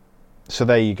 So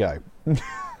there you go.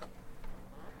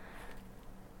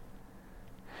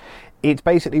 It's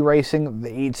basically racing.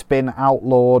 It's been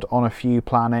outlawed on a few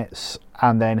planets,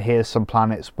 and then here's some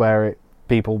planets where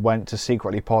people went to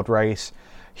secretly pod race.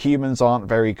 Humans aren't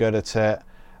very good at it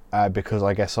because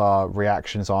I guess our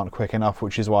reactions aren't quick enough,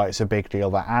 which is why it's a big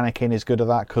deal that Anakin is good at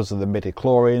that because of the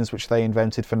midichlorians, which they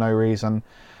invented for no reason.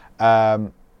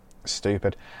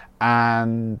 Stupid.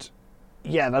 And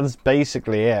yeah, that's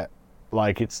basically it.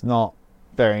 Like, it's not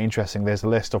very interesting. There's a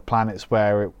list of planets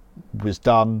where it was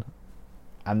done,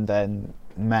 and then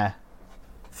meh.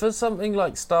 For something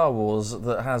like Star Wars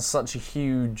that has such a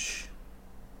huge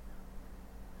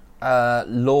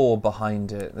lore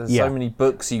behind it, there's so many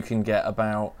books you can get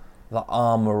about the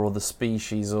armour or the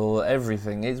species or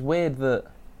everything. It's weird that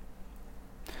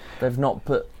they've not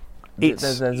put...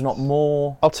 There's not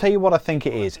more... I'll tell you what I think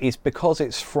it is. It's because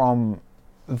it's from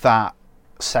that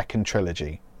second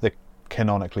trilogy, the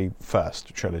canonically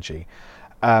first trilogy.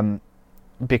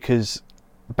 Because...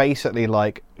 basically,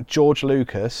 like, George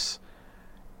Lucas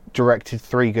directed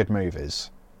 3 good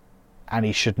movies, and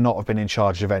he should not have been in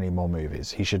charge of any more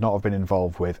movies. He should not have been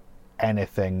involved with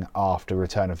anything after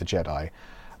Return of the Jedi.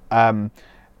 I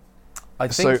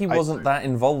think he wasn't that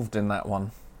involved in that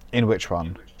one. In which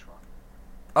one?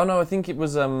 Oh no, I think it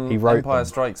was Empire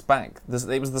Strikes Back.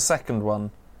 It was the second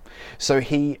one. So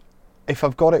if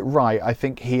I've got it right, I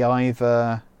think he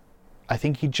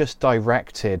just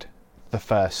directed the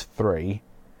first 3.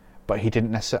 But he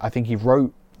didn't necessarily... I think he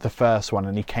wrote the first one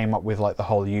and he came up with like the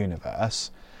whole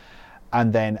universe,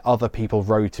 and then other people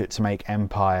wrote it to make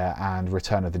Empire and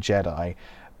Return of the Jedi,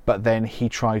 but then he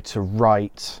tried to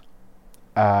write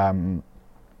Phantom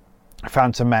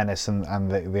Menace and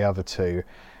the other 2,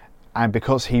 and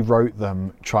because he wrote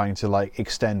them trying to like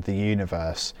extend the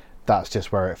universe, that's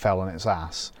just where it fell on its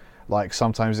ass. Like,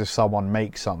 sometimes if someone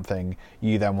makes something,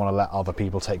 you then want to let other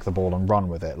people take the ball and run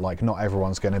with it. Like, not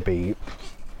everyone's going to be...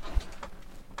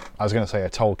 I was going to say a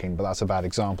Tolkien, but that's a bad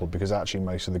example because actually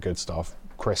most of the good stuff,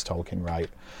 Chris Tolkien, right?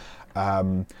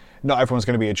 Not everyone's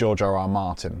going to be a George R.R.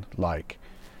 Martin. Like,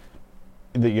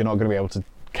 that you're not going to be able to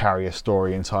carry a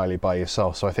story entirely by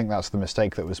yourself. So I think that's the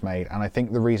mistake that was made. And I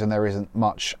think the reason there isn't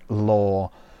much lore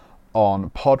on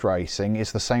pod racing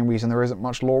is the same reason there isn't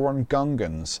much lore on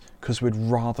Gungans, because we'd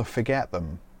rather forget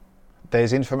them.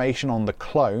 There's information on the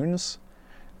clones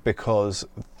because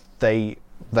they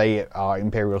are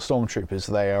Imperial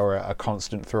Stormtroopers. They are a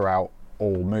constant throughout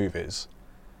all movies.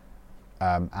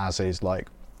 As is, like,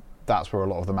 that's where a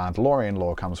lot of the Mandalorian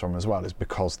lore comes from as well, is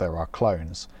because there are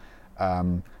clones.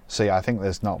 So yeah, I think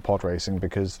there's not pod racing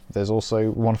because there's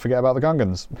also one forget about the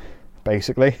Gungans,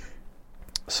 basically.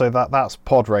 So that's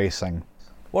pod racing.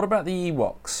 What about the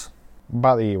Ewoks?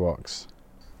 About the Ewoks.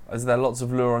 Is there lots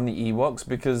of lore on the Ewoks?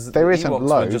 Because there the isn't Ewoks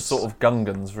loads. were just sort of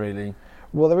Gungans, really.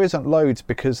 Well, there isn't loads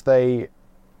because they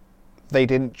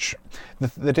didn't...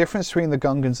 The difference between the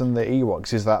Gungans and the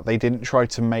Ewoks is that they didn't try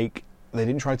to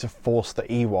force the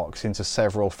Ewoks into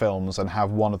several films and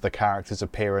have one of the characters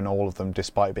appear in all of them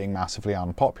despite being massively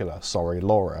unpopular. Sorry,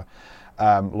 Laura.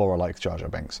 Laura likes Jar Jar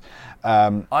Binks.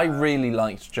 I really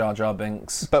liked Jar Jar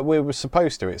Binks. But we were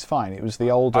supposed to, it's fine. It was the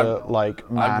older,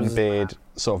 man-beard,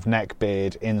 sort of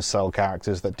neck-beard, incel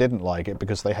characters that didn't like it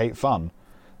because they hate fun.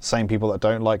 Same people that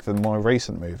don't like the more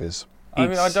recent movies. I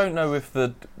mean, I don't know if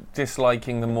the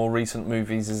disliking the more recent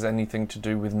movies is anything to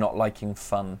do with not liking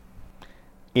fun.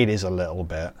 It is a little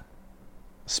bit.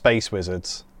 Space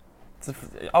Wizards.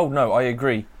 Oh no, I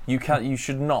agree. You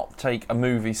should not take a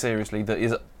movie seriously that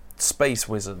is Space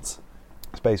Wizards.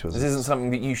 Space Wizards. This isn't something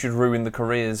that you should ruin the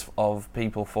careers of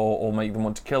people for or make them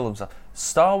want to kill themselves.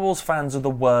 Star Wars fans are the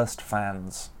worst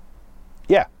fans.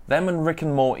 Yeah. Them and Rick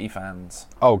and Morty fans.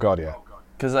 Oh god, yeah.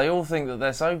 Because they all think that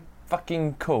they're so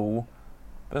fucking cool.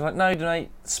 But it's like, no, mate,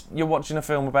 you're watching a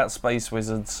film about Space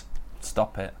Wizards.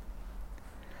 Stop it.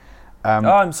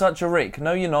 I'm such a Rick.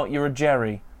 No, you're not. You're a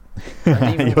Jerry.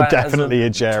 You're definitely a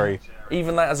Jerry.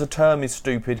 Even that as a term is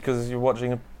stupid because you're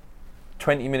watching a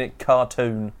 20-minute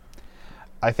cartoon.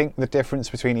 I think the difference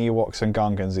between Ewoks and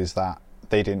Gungans is that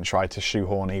they didn't try to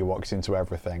shoehorn Ewoks into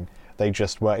everything. They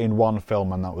just were in one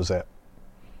film and that was it.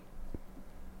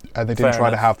 And they didn't try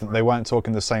to have them. They weren't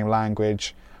talking the same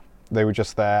language. They were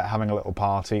just there having a little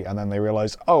party, and then they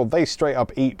realised, oh, they straight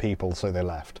up eat people, so they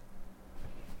left.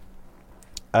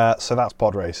 So that's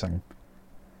pod racing.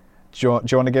 Do you want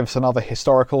to give us another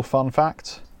historical fun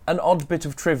fact? An odd bit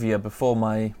of trivia before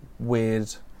my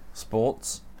weird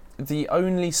sports. The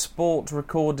only sport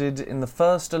recorded in the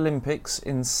first Olympics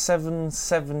in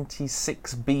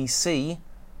 776 BC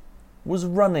was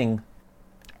running.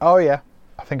 Oh yeah,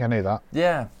 I think I knew that.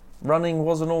 Yeah, running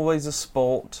wasn't always a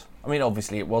sport. I mean,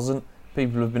 obviously it wasn't,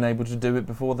 people have been able to do it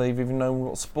before they've even known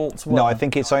what sports were. No, I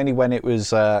think it's only when it was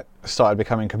started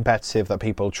becoming competitive that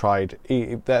people tried.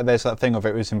 There's that thing of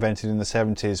it was invented in the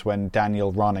 70s when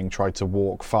Daniel Running tried to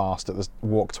walk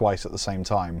walk twice at the same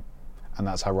time, and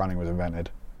that's how running was invented.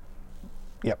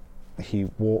 Yep, he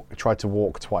tried to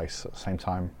walk twice at the same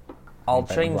time. I'll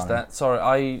change that.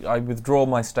 Sorry, I withdraw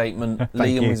my statement.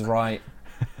 Liam is right.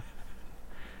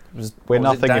 We're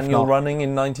nothing Daniel if not Running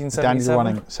in 1977? Daniel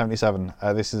Running, 77.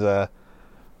 This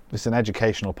is an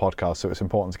educational podcast, so it's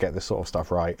important to get this sort of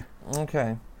stuff right.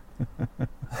 Okay.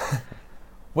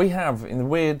 We have, in the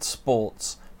weird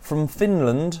sports, from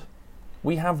Finland,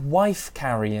 we have wife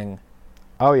carrying.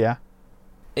 Oh, yeah.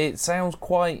 It sounds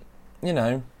quite,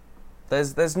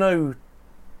 there's no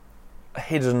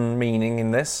hidden meaning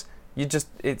in this.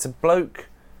 It's a bloke,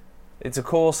 it's a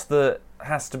course that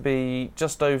has to be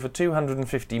just over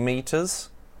 250 metres.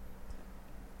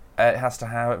 It has to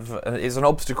have, it's an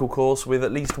obstacle course with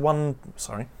at least one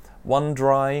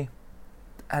dry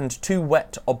and 2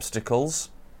 wet obstacles,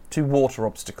 2 water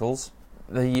obstacles.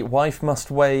 The wife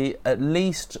must weigh at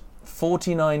least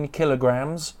 49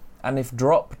 kilograms, and if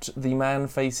dropped, the man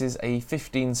faces a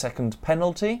 15-second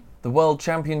penalty. The World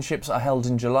Championships are held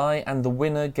in July, and the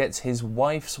winner gets his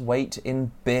wife's weight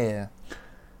in beer.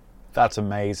 That's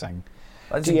amazing.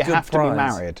 Do you have to be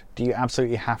married? Do you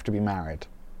absolutely have to be married?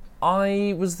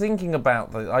 I was thinking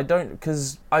about that. I don't,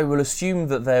 because I will assume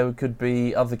that there could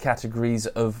be other categories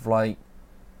of,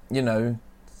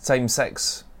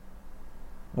 same-sex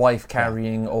wife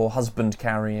carrying or husband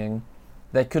carrying.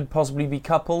 There could possibly be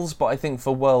couples, but I think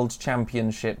for World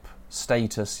Championship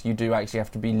status, you do actually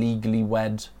have to be legally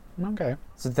wed. Okay.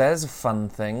 So there's a fun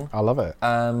thing. I love it.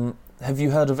 Have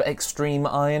you heard of extreme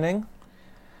ironing?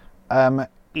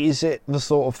 Is it the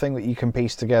sort of thing that you can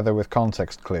piece together with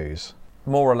context clues?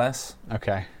 More or less.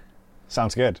 Okay.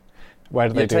 Sounds good. Where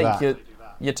do they do that?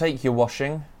 You take your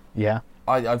washing. Yeah.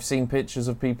 I've seen pictures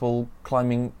of people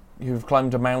who've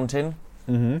climbed a mountain,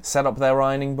 set up their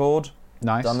ironing board,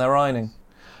 Nice. done their ironing.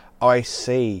 Oh, I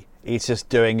see. It's just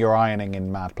doing your ironing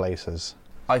in mad places.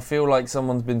 I feel like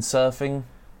someone's been surfing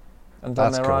and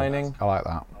done their ironing. I like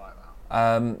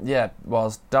that.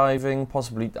 Whilst diving,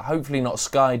 hopefully not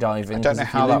skydiving. I don't know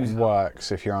how that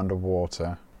works if you're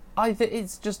underwater. I think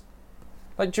it's just,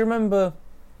 do you remember...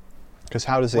 Because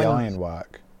how does the iron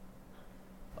work?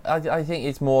 I think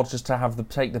it's more just to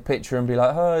take the picture and be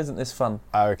like, oh, isn't this fun?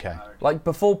 Oh, okay. Like,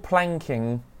 before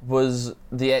planking was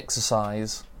the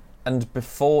exercise, and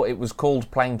before it was called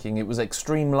planking, it was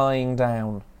extreme lying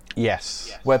down.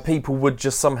 Yes. Where people would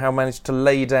just somehow manage to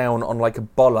lay down on, like, a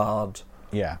bollard.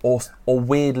 Yeah. Or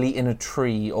weirdly in a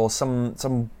tree, or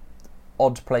some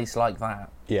odd place like that.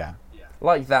 Yeah.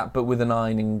 Like that, but with an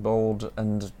ironing board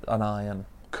and an iron.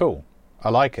 Cool. I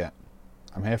like it.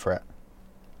 I'm here for it.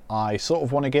 I sort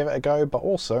of want to give it a go, but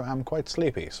also I'm quite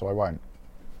sleepy, so I won't.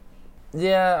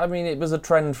 Yeah, I mean, it was a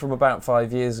trend from about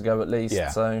 5 years ago at least,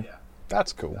 so...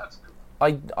 That's cool.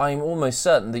 I'm almost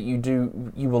certain that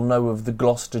you will know of the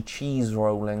Gloucester cheese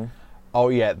rolling. Oh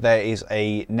yeah, there is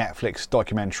a Netflix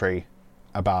documentary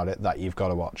about it that you've got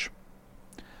to watch.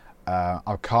 I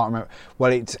can't remember.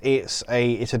 Well, it's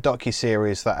a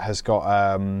docu-series that has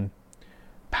got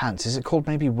pants. Is it called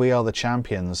maybe We Are the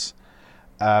Champions?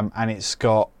 And it's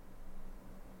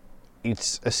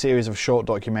a series of short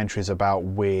documentaries about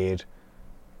weird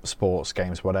sports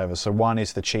games, whatever. So one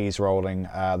is the cheese rolling.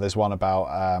 There's one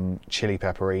about chili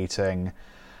pepper eating,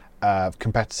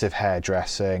 competitive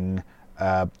hairdressing,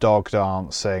 dog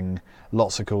dancing,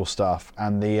 lots of cool stuff.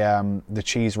 And the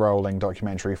cheese rolling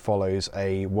documentary follows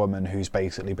a woman who's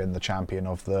basically been the champion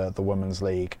of the women's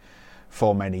league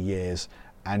for many years,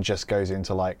 and just goes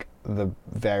into like the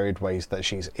varied ways that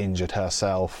she's injured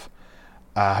herself.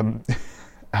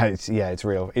 It's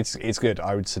real. It's good.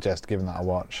 I would suggest giving that a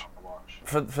watch.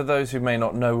 For those who may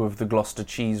not know of the Gloucester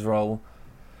cheese roll,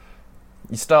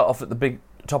 you start off at the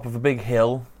top of a big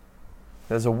hill.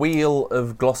 There's a wheel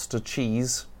of Gloucester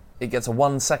cheese. It gets a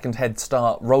 1 second head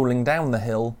start rolling down the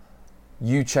hill.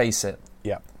 You chase it.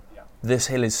 Yep. This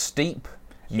hill is steep.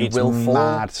 It's will fall.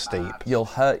 mad steep. You'll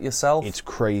hurt yourself. It's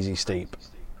crazy steep.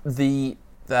 The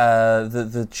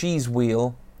cheese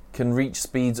wheel can reach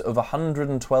speeds of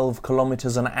 112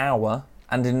 kilometres an hour,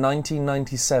 and in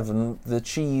 1997 the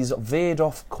cheese veered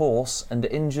off course and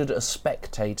injured a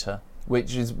spectator,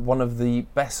 which is one of the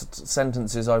best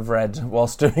sentences I've read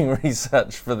whilst doing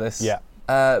research for this. Yeah.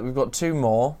 We've got 2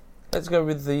 more. Let's go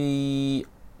with the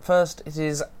first. It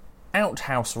is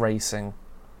outhouse racing.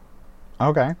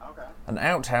 Okay. An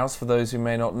outhouse, for those who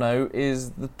may not know,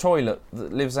 is the toilet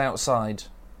that lives outside.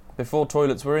 Before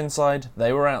toilets were inside,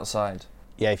 they were outside.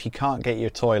 Yeah, if you can't get your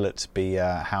toilet to be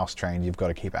house trained, you've got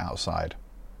to keep it outside.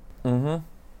 Mm-hmm.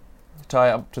 Tie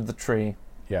it up to the tree.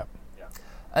 Yeah.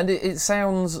 And it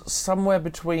sounds somewhere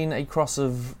between a cross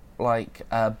of like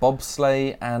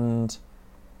bobsleigh and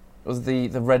the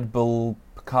Red Bull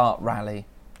kart rally.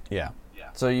 Yeah.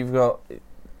 So you've got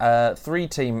 3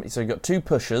 teams. So you've got 2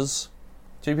 pushers,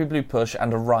 2 people who push,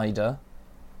 and a rider.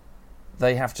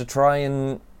 They have to try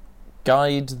and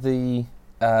guide the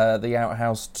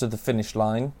outhouse to the finish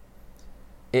line.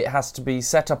 It has to be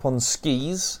set up on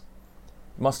skis.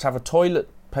 Must have a toilet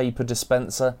paper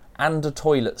dispenser and a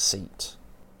toilet seat.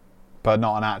 But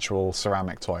not an actual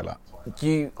ceramic toilet.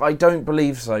 I don't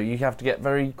believe so. You have to get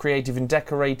very creative in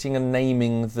decorating and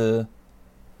naming the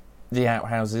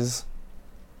outhouses.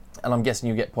 And I'm guessing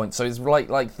you get points. So it's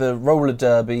like the roller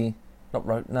derby, the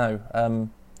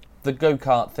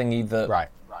go-kart thingy that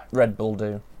Red Bull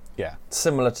do. Yeah.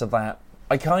 Similar to that.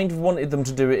 I kind of wanted them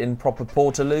to do it in proper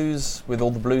portaloos with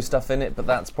all the blue stuff in it, but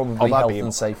that's probably health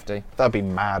and safety. That'd be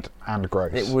mad and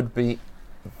gross. It would be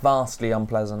vastly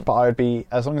unpleasant. But I would be,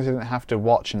 as long as you didn't have to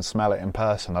watch and smell it in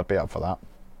person, I'd be up for that.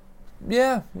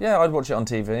 Yeah, I'd watch it on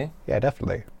TV. Yeah,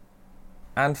 definitely.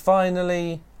 And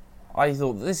finally, I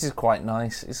thought this is quite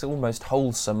nice. It's almost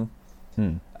wholesome.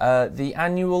 The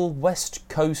annual West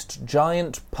Coast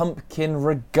Giant Pumpkin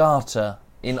Regatta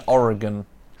in Oregon.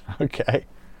 Okay.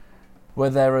 Where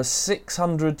there are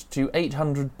 600 to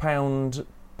 800 pound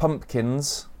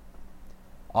pumpkins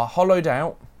are hollowed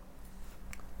out.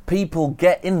 People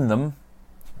get in them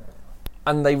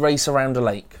and they race around a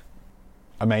lake.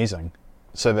 Amazing.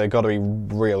 So they've got to be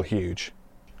real huge.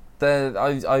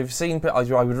 I've seen. I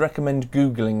would recommend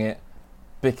Googling it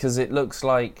because it looks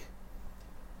like,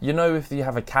 you know, if you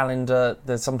have a calendar,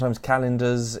 there's sometimes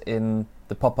calendars in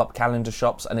the pop-up calendar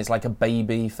shops, and it's like a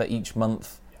baby for each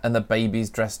month, and the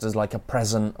baby's dressed as like a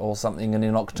present or something. And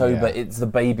in October, it's the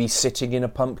baby sitting in a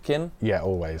pumpkin. Yeah,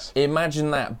 always.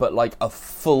 Imagine that, but like a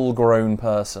full-grown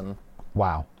person.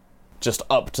 Wow. Just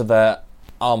up to their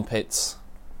armpits.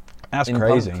 That's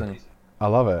crazy. Pumpkin. I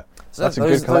love it. So that's a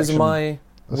good collection. Those are my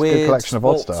weird good collection of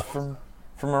odd sports stuff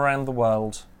from around the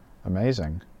world.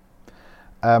 Amazing.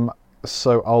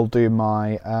 So I'll do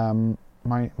my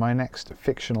my next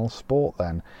fictional sport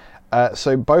then.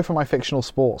 So both of my fictional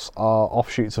sports are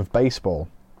offshoots of baseball,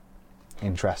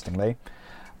 interestingly.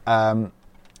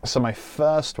 So my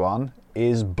first one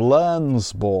is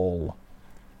Blurns Ball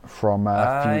from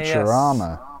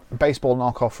Futurama. Yes. Baseball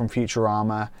knockoff from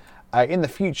Futurama. In the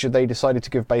future, they decided to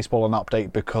give baseball an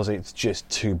update because it's just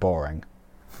too boring.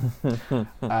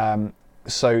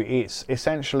 So it's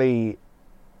essentially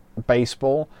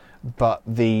baseball, but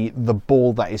the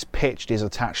ball that is pitched is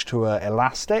attached to an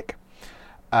elastic.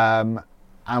 And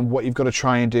what you've got to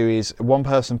try and do is one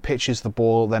person pitches the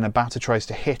ball, then a batter tries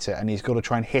to hit it, and he's got to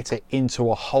try and hit it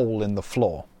into a hole in the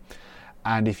floor.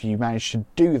 And if you manage to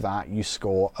do that, you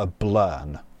score a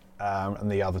blurn. And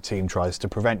the other team tries to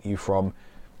prevent you from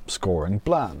scoring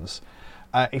blurns.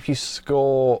 If you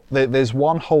score, there's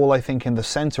one hole I think in the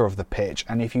centre of the pitch,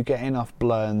 and if you get enough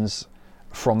blurns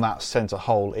from that centre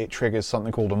hole, it triggers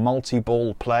something called a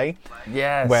multi-ball play.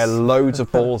 Yes. Where loads of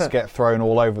balls get thrown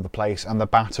all over the place, and the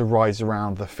batter rides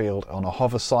around the field on a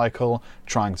hover cycle,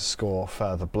 trying to score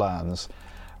further blurns.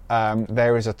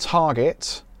 There is a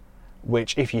target,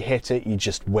 which if you hit it, you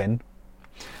just win.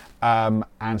 And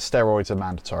steroids are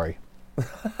mandatory.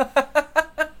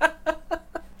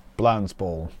 Blurns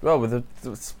Ball. Well, with a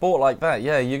sport like that,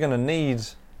 yeah, you're going to need...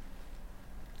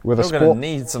 You're going to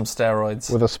need some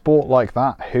steroids. With a sport like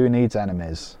that, who needs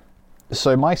enemies?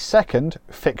 So my second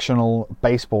fictional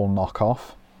baseball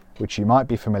knockoff, which you might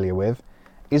be familiar with,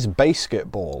 is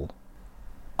Basketball.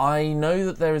 I know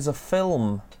that there is a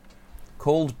film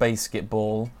called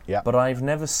Basketball, but I've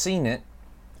never seen it.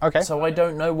 Okay. So I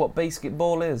don't know what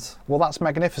Basketball is. Well, that's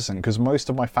magnificent, because most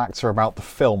of my facts are about the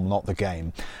film, not the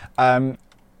game.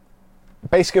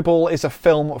 Basketball is a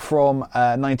film from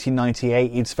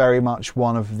 1998. It's very much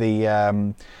one of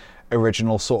the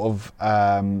original sort of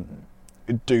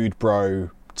dude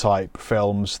bro type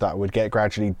films that would get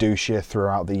gradually douchier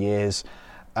throughout the years.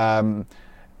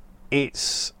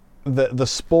 It's the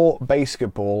sport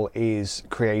basketball is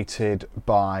created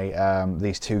by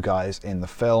these two guys in the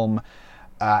film,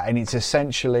 and it's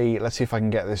essentially, let's see if I can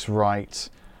get this right.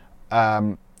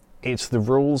 It's the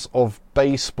rules of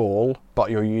baseball, but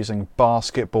you're using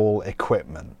basketball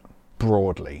equipment,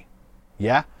 broadly.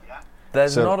 Yeah?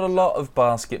 There's not a lot of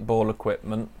basketball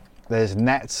equipment. There's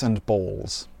nets and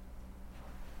balls.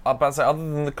 I'm about to say, other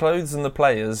than the clothes and the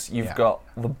players, you've got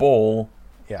the ball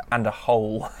and a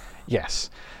hole. Yes.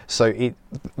 So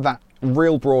that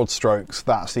real broad strokes,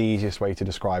 that's the easiest way to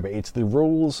describe it. It's the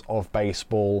rules of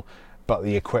baseball, but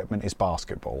the equipment is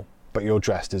basketball. But you're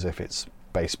dressed as if it's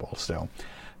baseball still.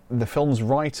 The film's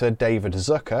writer, David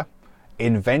Zucker,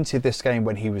 invented this game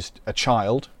when he was a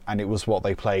child, and it was what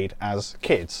they played as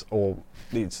kids. Or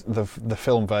the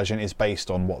film version is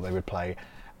based on what they would play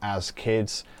as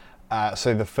kids.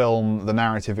 So the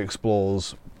narrative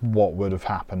explores what would have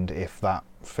happened if that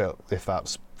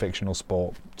fictional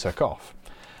sport took off.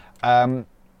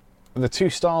 The two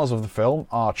stars of the film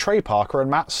are Trey Parker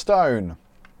and Matt Stone.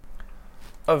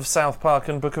 Of South Park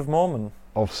and Book of Mormon.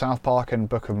 Of South Park and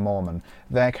Book of Mormon.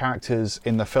 Their characters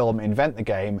in the film invent the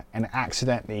game and it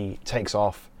accidentally takes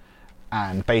off,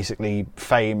 and basically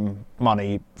fame,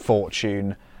 money,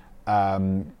 fortune,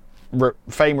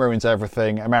 fame ruins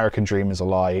everything, American dream is a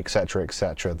lie, etc.,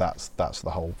 etc. That's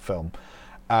the whole film.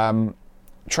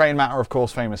 Trey and Matt are of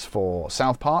course famous for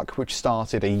South Park, which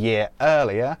started a year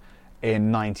earlier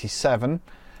in '97,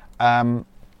 and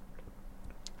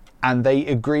they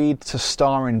agreed to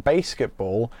star in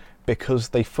basketball because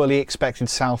they fully expected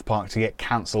South Park to get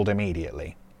cancelled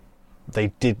immediately.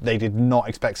 They did not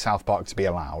expect South Park to be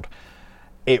allowed.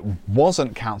 It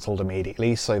wasn't cancelled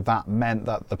immediately, so that meant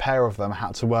that the pair of them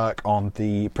had to work on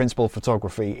the principal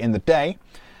photography in the day,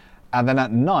 and then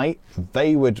at night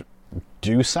they would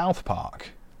do South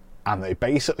Park. And they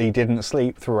basically didn't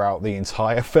sleep throughout the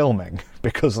entire filming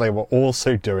because they were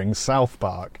also doing South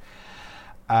Park.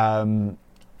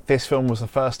 This film was the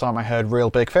first time I heard Real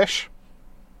Big Fish,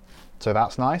 so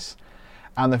that's nice.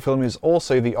 And the film is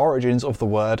also the origins of the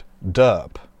word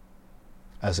derp,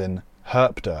 as in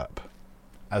herp derp,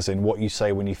 as in what you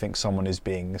say when you think someone is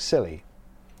being silly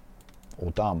or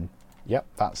dumb. Yep,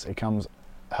 herp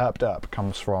derp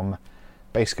comes from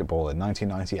basketball in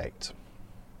 1998.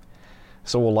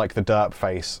 So all like the derp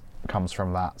face comes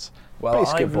from that. Well,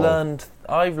 basketball.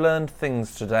 I've learned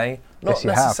things today, not Yes, you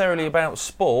necessarily about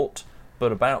sport,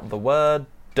 but about the word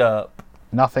derp.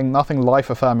 Nothing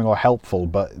life-affirming or helpful,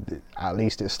 but at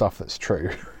least it's stuff that's true.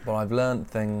 Well, I've learned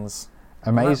things.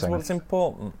 Amazing. That's what's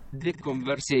important. The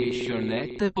Conversation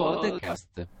at the podcast.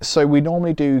 So we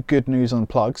normally do good news and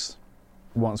plugs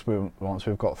once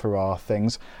we've got through our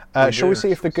things. Shall we see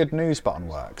if the good news button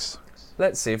works?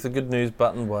 Let's see if the good news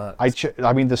button works.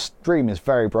 I mean, the stream is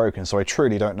very broken, so I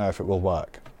truly don't know if it will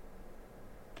work.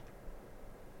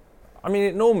 I mean,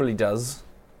 it normally does.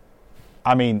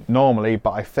 I mean, normally,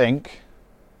 but I think...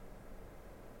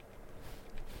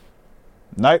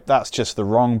 Nope, that's just the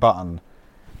wrong button.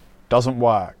 Doesn't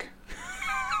work.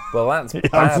 Well, that's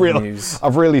bad news.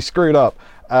 I've really screwed up.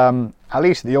 At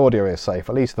least the audio is safe.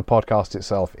 At least the podcast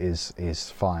itself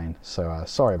is fine. So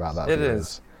sorry about that. It viewers.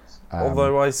 is.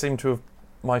 Although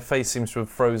my face seems to have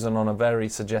frozen on a very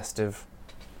suggestive...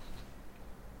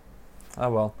 Oh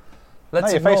well.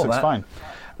 Let's your ignore face looks that. fine.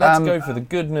 Let's go for the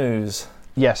good news.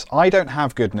 Yes, I don't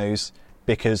have good news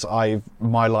because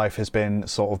my life has been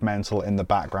sort of mental in the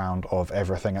background of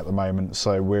everything at the moment.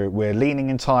 So we're leaning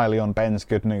entirely on Ben's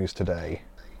good news today.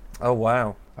 Oh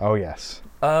wow. Oh yes.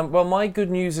 Well, my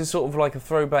good news is sort of like a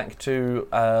throwback to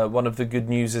one of the good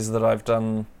newses that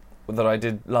I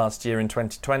did last year in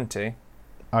 2020.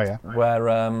 Oh yeah.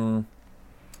 Where,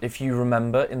 if you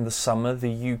remember, in the summer,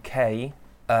 the UK,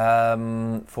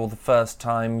 for the first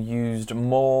time, used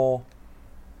more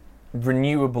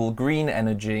renewable green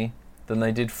energy than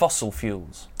they did fossil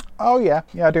fuels. Oh yeah,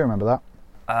 I do remember that.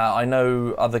 I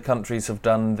know other countries have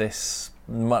done this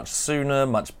much sooner,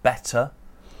 much better.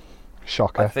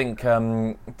 Shocker. I think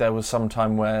there was some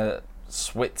time where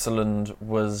Switzerland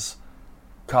was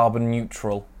carbon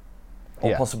neutral,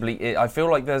 or possibly. I feel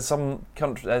like there's some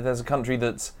country. There's a country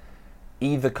that's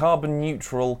either carbon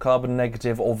neutral, carbon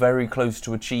negative, or very close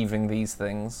to achieving these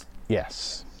things.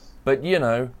 Yes. But you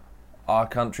know, our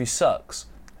country sucks.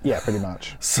 Yeah, pretty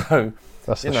much. So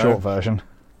that's the short version.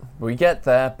 We get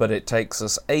there, but it takes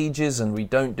us ages, and we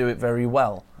don't do it very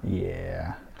well.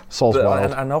 Yeah. Sol's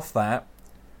wild. And off that,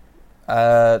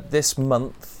 this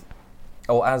month,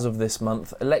 or as of this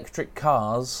month, electric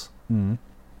cars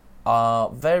are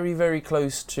very, very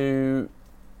close to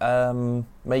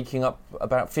making up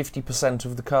about 50%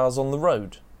 of the cars on the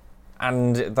road.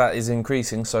 And that is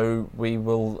increasing, so we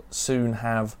will soon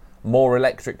have more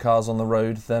electric cars on the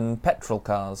road than petrol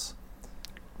cars.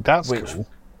 That's cool.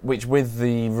 Which, with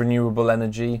the renewable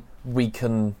energy, we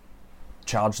can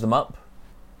charge them up,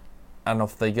 and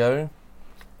off they go.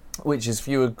 Which is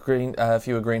fewer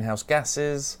greenhouse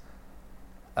gases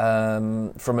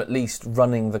from at least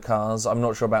running the cars. I'm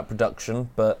not sure about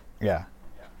production, but yeah,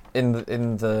 in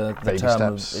the baby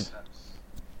term steps.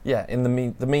 of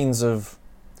the means of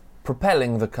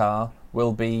propelling the car,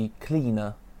 will be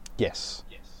cleaner. Yes.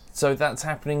 So that's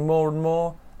happening more and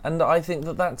more, and I think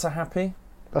that that's a happy.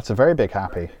 That's a very big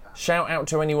happy. Shout out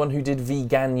to anyone who did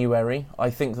Veganuary. I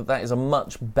think that that is a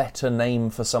much better name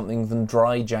for something than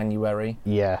Dry January.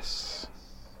 Yes.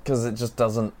 Because it just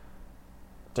doesn't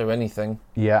do anything.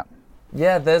 Yeah.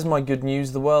 Yeah, there's my good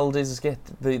news. The world is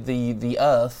the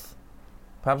Earth,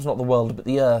 perhaps not the world, but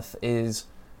the Earth is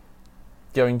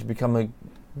going to become a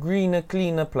greener,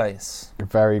 cleaner place.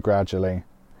 Very gradually.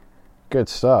 Good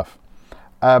stuff.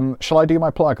 Shall I do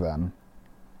my plug then?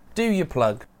 Do your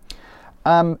plug.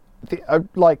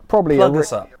 Probably Plug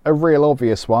us up. a real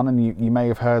obvious one, and you may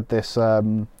have heard this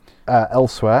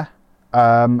elsewhere,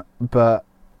 but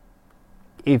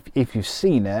if you've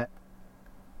seen it,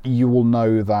 you will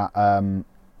know that.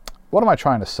 What am I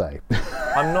trying to say?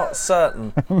 I'm not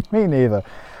certain. Me neither.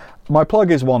 My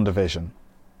plug is WandaVision.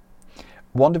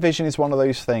 WandaVision is one of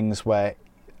those things where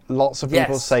lots of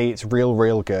people say it's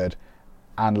real good,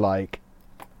 and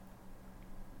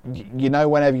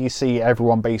whenever you see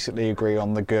everyone basically agree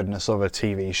on the goodness of a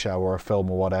TV show or a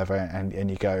film or whatever, and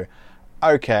you go,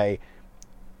 okay,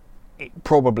 it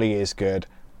probably is good.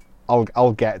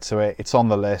 I'll get to it. It's on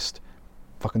the list.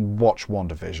 Fucking watch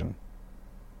WandaVision.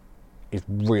 It's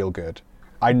real good.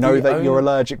 I know that you're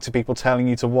allergic to people telling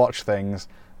you to watch things,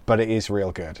 but it is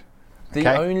real good.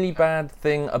 The only bad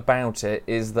thing about it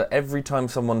is that every time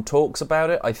someone talks about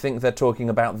it, I think they're talking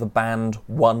about the band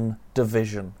One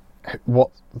Division.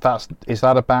 Is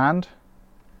that a band?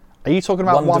 Are you talking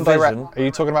about One Direction? Are you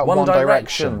talking about One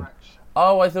Direction?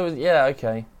 Oh, I thought, yeah,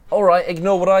 okay. All right,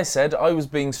 ignore what I said. I was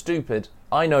being stupid.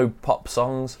 I know pop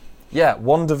songs. Yeah,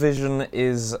 One Division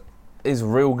is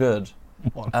real good.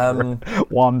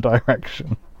 One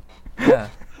Direction. Yeah.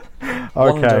 Okay.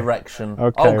 One Direction.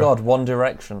 Okay. Oh God, One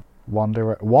Direction. One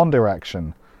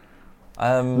Direction.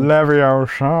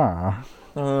 Leviosa.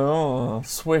 Oh,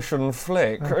 swish and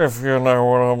flick, if you know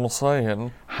what I'm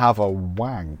saying. Have a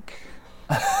wank.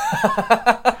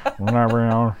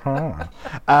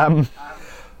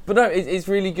 But no, it's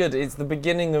really good. It's the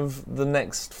beginning of the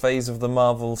next phase of the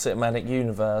Marvel Cinematic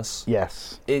Universe.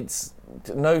 Yes. It's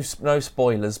no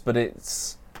spoilers, but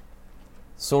it's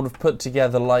sort of put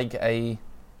together like a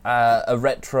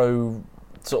retro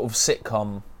sort of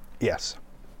sitcom. Yes.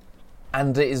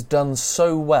 And it is done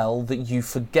so well that you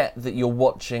forget that you're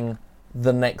watching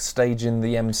the next stage in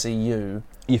the MCU.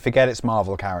 You forget it's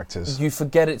Marvel characters. You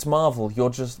forget it's Marvel. You're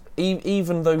just...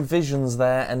 even though Vision's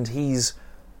there and he's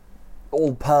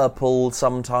all purple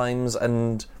sometimes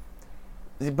and...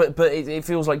 But it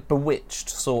feels like Bewitched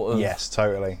sort of... Yes,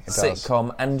 totally. It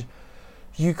sitcom. does. And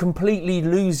you completely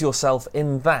lose yourself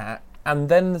in that, and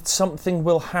then something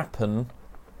will happen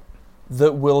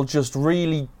that will just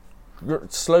really...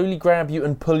 slowly grab you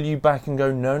and pull you back and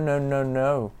go,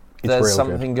 no. There's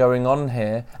something going on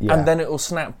here. Yeah. And then it will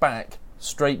snap back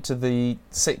straight to the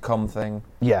sitcom thing.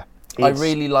 Yeah. I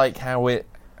really like how it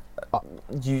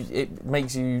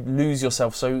makes you lose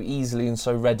yourself so easily and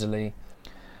so readily.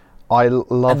 I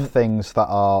love things that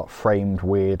are framed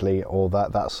weirdly or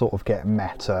that sort of get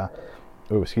meta.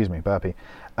 Oh, excuse me, burpee.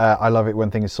 I love it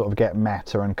when things sort of get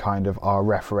meta and kind of are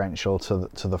referential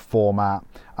to the format.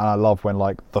 And I love when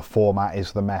the format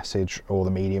is the message or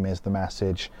the medium is the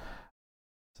message.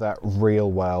 That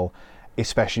real well,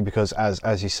 especially because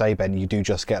as you say, Ben, you do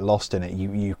just get lost in it.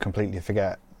 You completely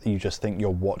forget. You just think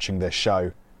you're watching this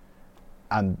show,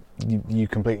 and you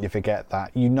completely forget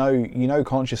that. You know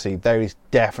consciously there is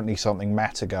definitely something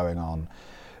meta going on,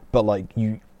 but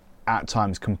you at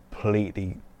times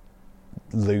completely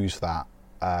lose that.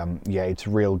 Yeah, it's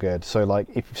real good. So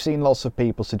if you've seen lots of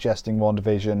people suggesting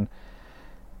WandaVision,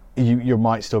 you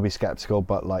might still be skeptical,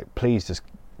 but please just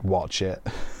watch it.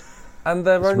 And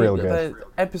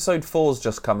episode 4's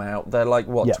just come out. They're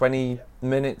 20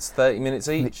 minutes, 30 minutes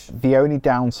each. The only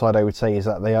downside I would say is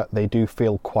that they do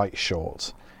feel quite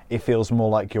short. It feels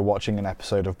more like you're watching an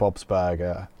episode of Bob's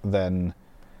Burger than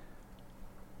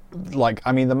The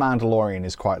Mandalorian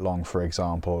is quite long, for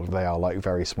example. They are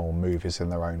very small movies in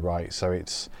their own right. So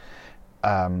it's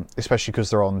especially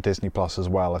because they're on Disney Plus as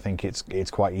well. I think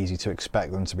it's quite easy to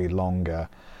expect them to be longer.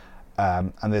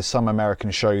 And there's some American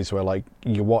shows where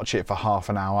you watch it for half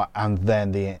an hour and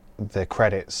then the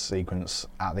credits sequence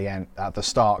at the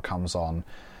start comes on,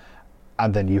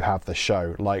 and then you have the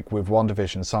show. With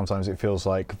WandaVision, sometimes it feels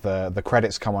like the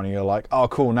credits come on and you're like, oh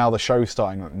cool, now the show's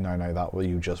starting. No,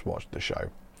 you just watched the show.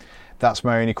 That's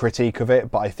my only critique of it,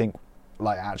 but I think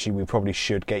actually we probably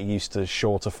should get used to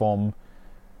shorter form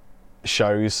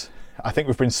shows. I think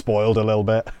we've been spoiled a little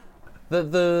bit.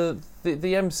 The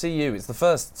MCU, it's the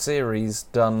first series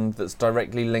done that's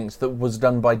directly linked, that was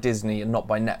done by Disney and not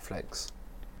by Netflix.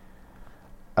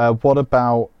 What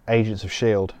about Agents of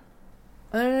S.H.I.E.L.D.?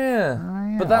 Oh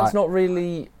yeah, but that's not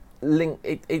really linked.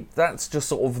 That's just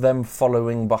sort of them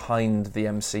following behind the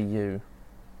MCU.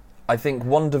 I think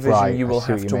WandaVision you will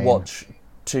have to watch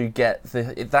to get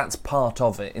that's part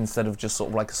of it instead of just sort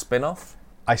of like a spin-off.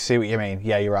 I see what you mean.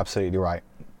 Yeah, you're absolutely right.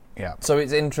 Yeah. So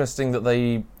it's interesting that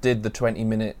they did the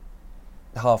 20-minute,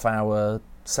 half-hour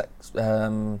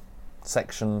section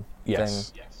Yes.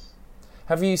 thing.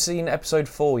 Have you seen episode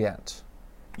 4 yet?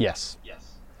 Yes.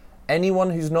 Anyone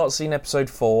who's not seen episode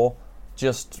 4,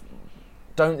 just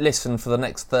don't listen for the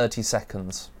next 30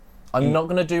 seconds. I'm not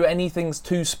going to do anything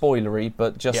too spoilery,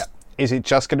 but just... Yeah. Is it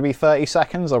just going to be 30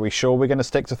 seconds? Are we sure we're going to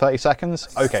stick to 30 seconds?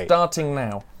 Okay. Starting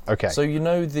now. Okay. So you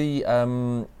know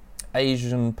the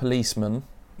Asian policeman?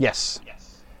 Yes.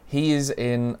 He is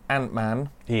in Ant-Man.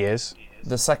 He is.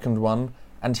 The second one,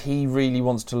 and he really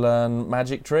wants to learn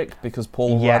magic trick because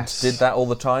Paul Rudd did that all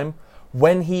the time.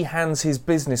 When he hands his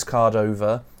business card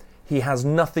over, he has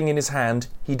nothing in his hand.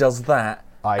 He does that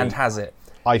and has it.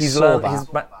 He's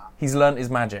learned his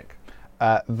magic.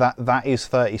 That is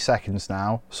 30 seconds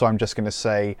now, so I'm just going to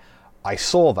say I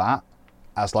saw that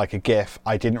as like a GIF.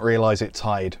 I didn't realise it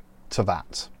tied to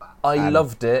that. I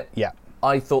loved it. Yeah.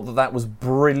 I thought that was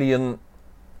brilliant.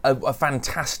 A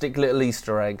fantastic little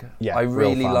Easter egg. Yeah, I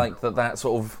really liked that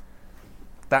sort of...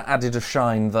 That added a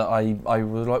shine that I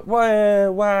was like,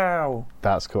 wow.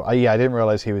 That's cool. I didn't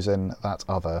realise he was in that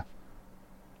other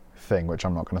thing, which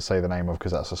I'm not going to say the name of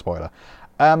because that's a spoiler.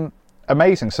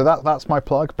 Amazing. So that's my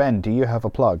plug. Ben, do you have a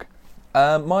plug?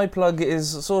 My plug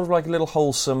is sort of like a little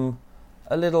wholesome,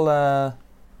 a little,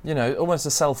 almost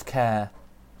a self-care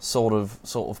sort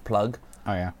of plug.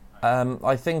 Oh, yeah.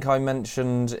 I think I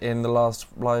mentioned in the last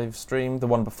live stream, the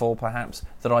one before perhaps,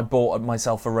 that I bought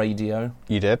myself a radio.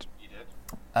 You did?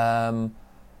 And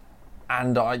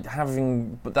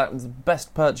that was the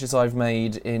best purchase I've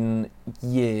made in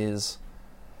years.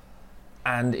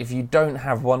 And if you don't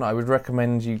have one, I would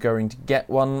recommend you going to get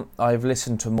one. I've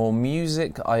listened to more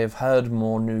music. I have heard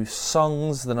more new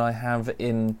songs than I have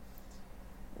in...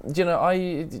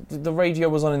 the radio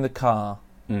was on in the car.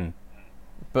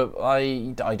 But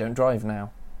I don't drive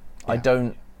now.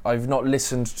 Yeah. I've not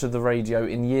listened to the radio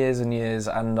in years and years,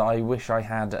 and I wish I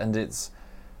had, and it's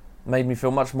made me feel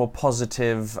much more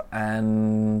positive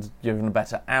and given a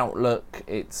better outlook.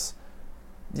 It's,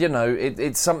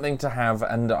 it's something to have,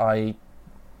 and I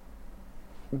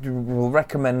will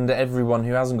recommend everyone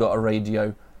who hasn't got a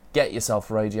radio, get yourself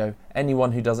a radio.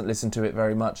 Anyone who doesn't listen to it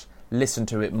very much, listen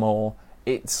to it more.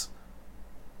 It's...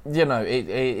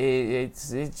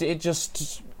 it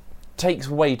just takes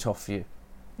weight off you.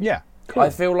 Yeah, cool. I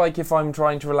feel like if I'm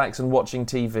trying to relax and watching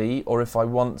TV, or if I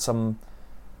want some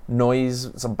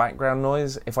noise, some background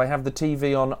noise, if I have the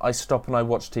TV on, I stop and I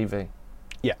watch TV.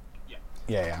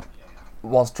 Yeah.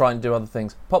 Whilst trying to do other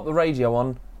things. Pop the radio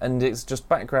on, and it's just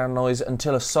background noise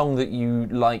until a song that you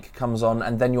like comes on,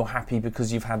 and then you're happy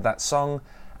because you've had that song,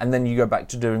 and then you go back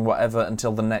to doing whatever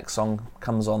until the next song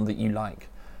comes on that you like.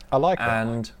 I like that.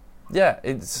 And yeah,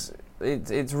 it's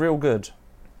real good.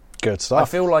 Good stuff. I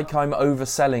feel like I'm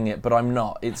overselling it, but I'm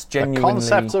not. It's genuinely... The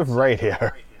concept of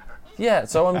radio. Yeah,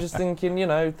 so I'm just thinking,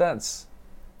 that's...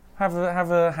 Have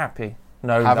a happy.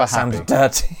 No, have that a sounded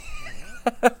happy.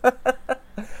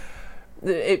 dirty.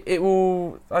 It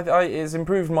will... it's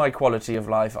improved my quality of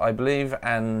life, I believe,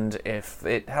 and if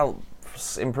it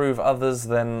helps improve others,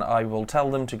 then I will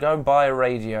tell them to go and buy a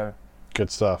radio.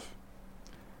 Good stuff.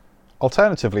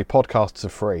 Alternatively, podcasts are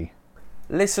free.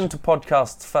 Listen to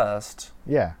podcasts first.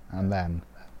 Yeah, and then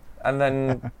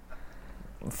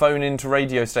phone into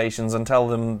radio stations and tell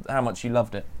them how much you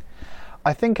loved it.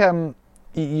 I think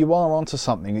you are onto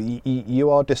something. You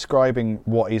are describing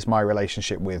what is my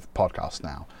relationship with podcasts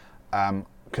now.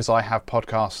 Because I have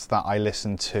podcasts that I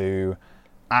listen to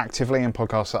actively and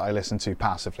podcasts that I listen to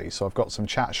passively. So I've got some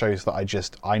chat shows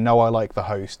that I know I like the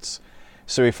hosts.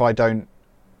 So if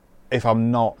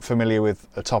I'm not familiar with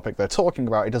a topic they're talking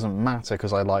about, it doesn't matter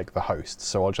because I like the host.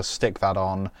 So I'll just stick that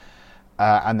on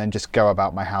and then just go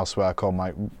about my housework or my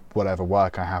whatever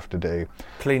work I have to do.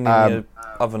 Cleaning your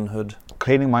oven hood.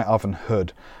 Cleaning my oven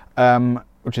hood,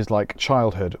 which is like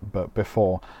childhood, but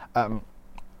before.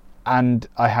 And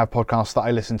I have podcasts that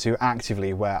I listen to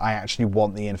actively where I actually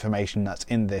want the information that's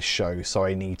in this show, so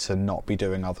I need to not be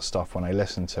doing other stuff when I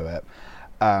listen to it.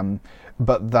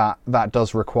 But that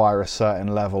does require a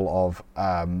certain level of,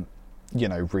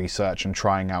 research and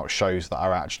trying out shows that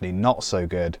are actually not so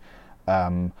good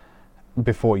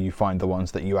before you find the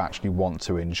ones that you actually want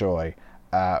to enjoy.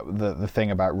 The thing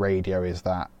about radio is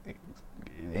that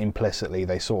implicitly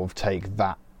they sort of take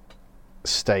that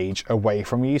stage away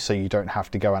from you, so you don't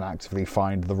have to go and actively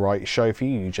find the right show for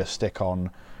you. You just stick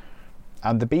on,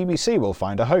 and the BBC will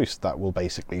find a host that will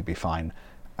basically be fine.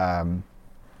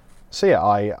 So yeah,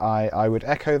 I would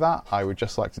echo that. I would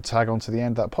just like to tag on to the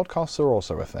end that podcasts are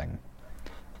also a thing.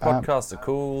 Podcasts are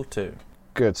cool too.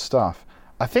 Good stuff.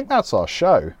 I think that's our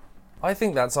show. I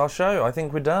think that's our show. I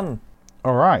think we're done.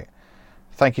 All right.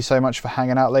 Thank you so much for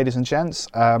hanging out, ladies and gents.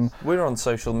 We're on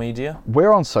social media.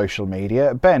 We're on social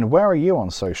media. Ben, where are you on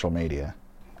social media?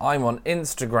 I'm on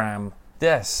Instagram.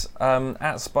 Yes,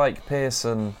 at Spike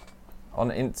Pearson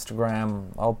on Instagram.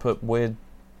 I'll put weird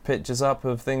pictures up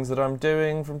of things that I'm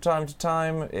doing from time to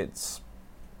time. It's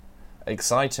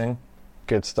exciting.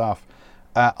 Good stuff.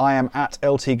 I am at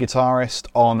LT Guitarist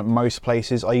on most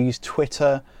places. I use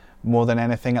Twitter more than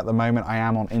anything at the moment. I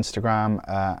am on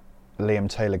Instagram, Liam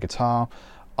Taylor Guitar.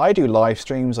 I do live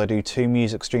streams. I do 2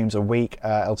 music streams a week.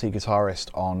 LT Guitarist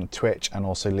on Twitch and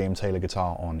also Liam Taylor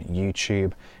Guitar on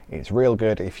YouTube. It's real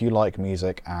good if you like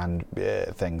music and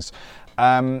things.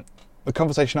 The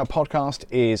Conversation Hut podcast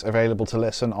is available to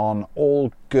listen on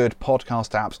all good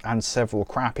podcast apps and several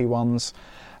crappy ones.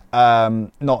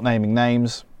 Not naming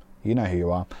names, you know who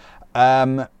you are.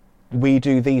 We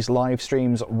do these live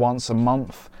streams once a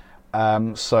month.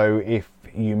 So if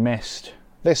you missed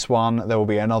this one, there will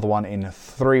be another one in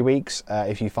 3 weeks.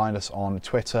 If you find us on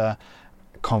Twitter,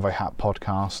 Convo Hat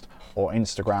Podcast, or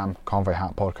Instagram, Convo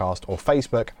Hat Podcast, or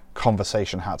Facebook,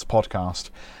 Conversation Hats Podcast,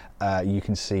 you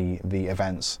can see the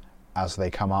events as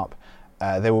they come up.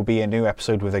 There will be a new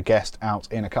episode with a guest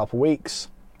out in a couple weeks,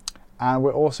 and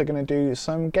we're also going to do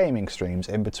some gaming streams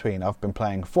in between. I've been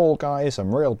playing Fall Guys.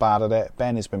 I'm real bad at it.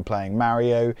 Ben has been playing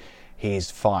Mario.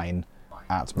 He's fine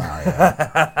at Mario.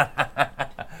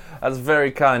 That's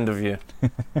very kind of you.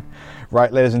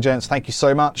 Right, ladies and gents, thank you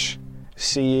so much.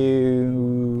 See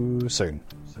you soon.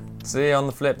 See you on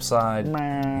the flip side.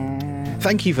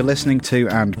 Thank you for listening to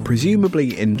and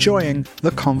presumably enjoying the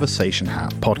Conversation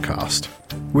Hat podcast.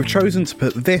 We've chosen to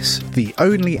put this, the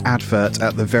only advert,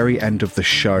 at the very end of the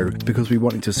show because we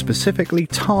wanted to specifically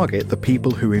target the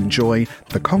people who enjoy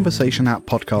the Conversation Hat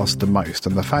podcast the most.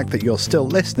 And the fact that you're still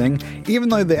listening, even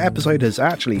though the episode has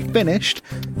actually finished,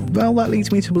 well, that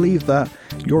leads me to believe that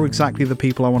you're exactly the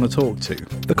people I want to talk to.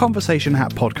 The Conversation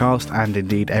Hat podcast, and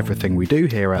indeed everything we do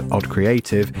here at Odd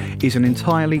Creative, is an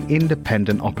entirely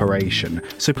independent operation.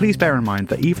 So please bear in mind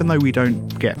that even though we don't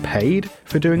get paid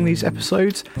for doing these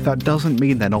episodes, that doesn't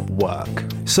mean they're not work.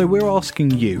 So we're asking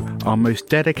you, our most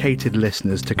dedicated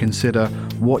listeners, to consider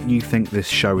what you think this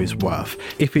show is worth.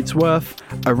 If it's worth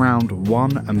around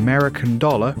 $1 American,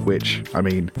 which, I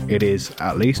mean, it is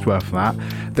at least worth that,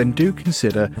 then do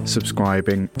consider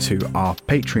subscribing to our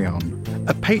Patreon.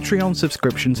 A Patreon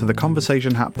subscription to the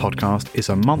Conversation Hat podcast is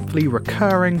a monthly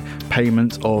recurring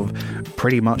payment of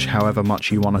pretty much however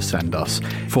much you want to send us.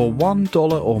 For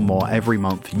 $1 or more every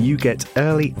month, you get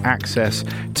early access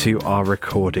to our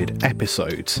recorded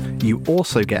episodes. You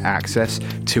also get access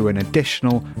to an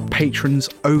additional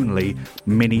patrons-only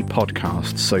mini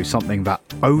podcast, so something that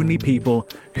only people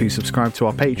who subscribe to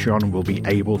our Patreon will be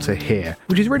able to hear,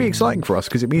 which is really exciting for us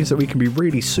because it means that we can be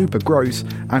really super gross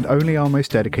and only our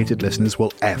most dedicated listeners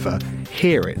will ever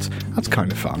hear it. That's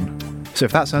kind of fun. So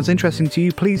if that sounds interesting to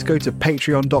you, please go to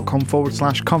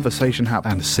patreon.com/conversationhat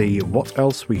and see what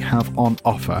else we have on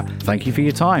offer. Thank you for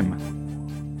your time.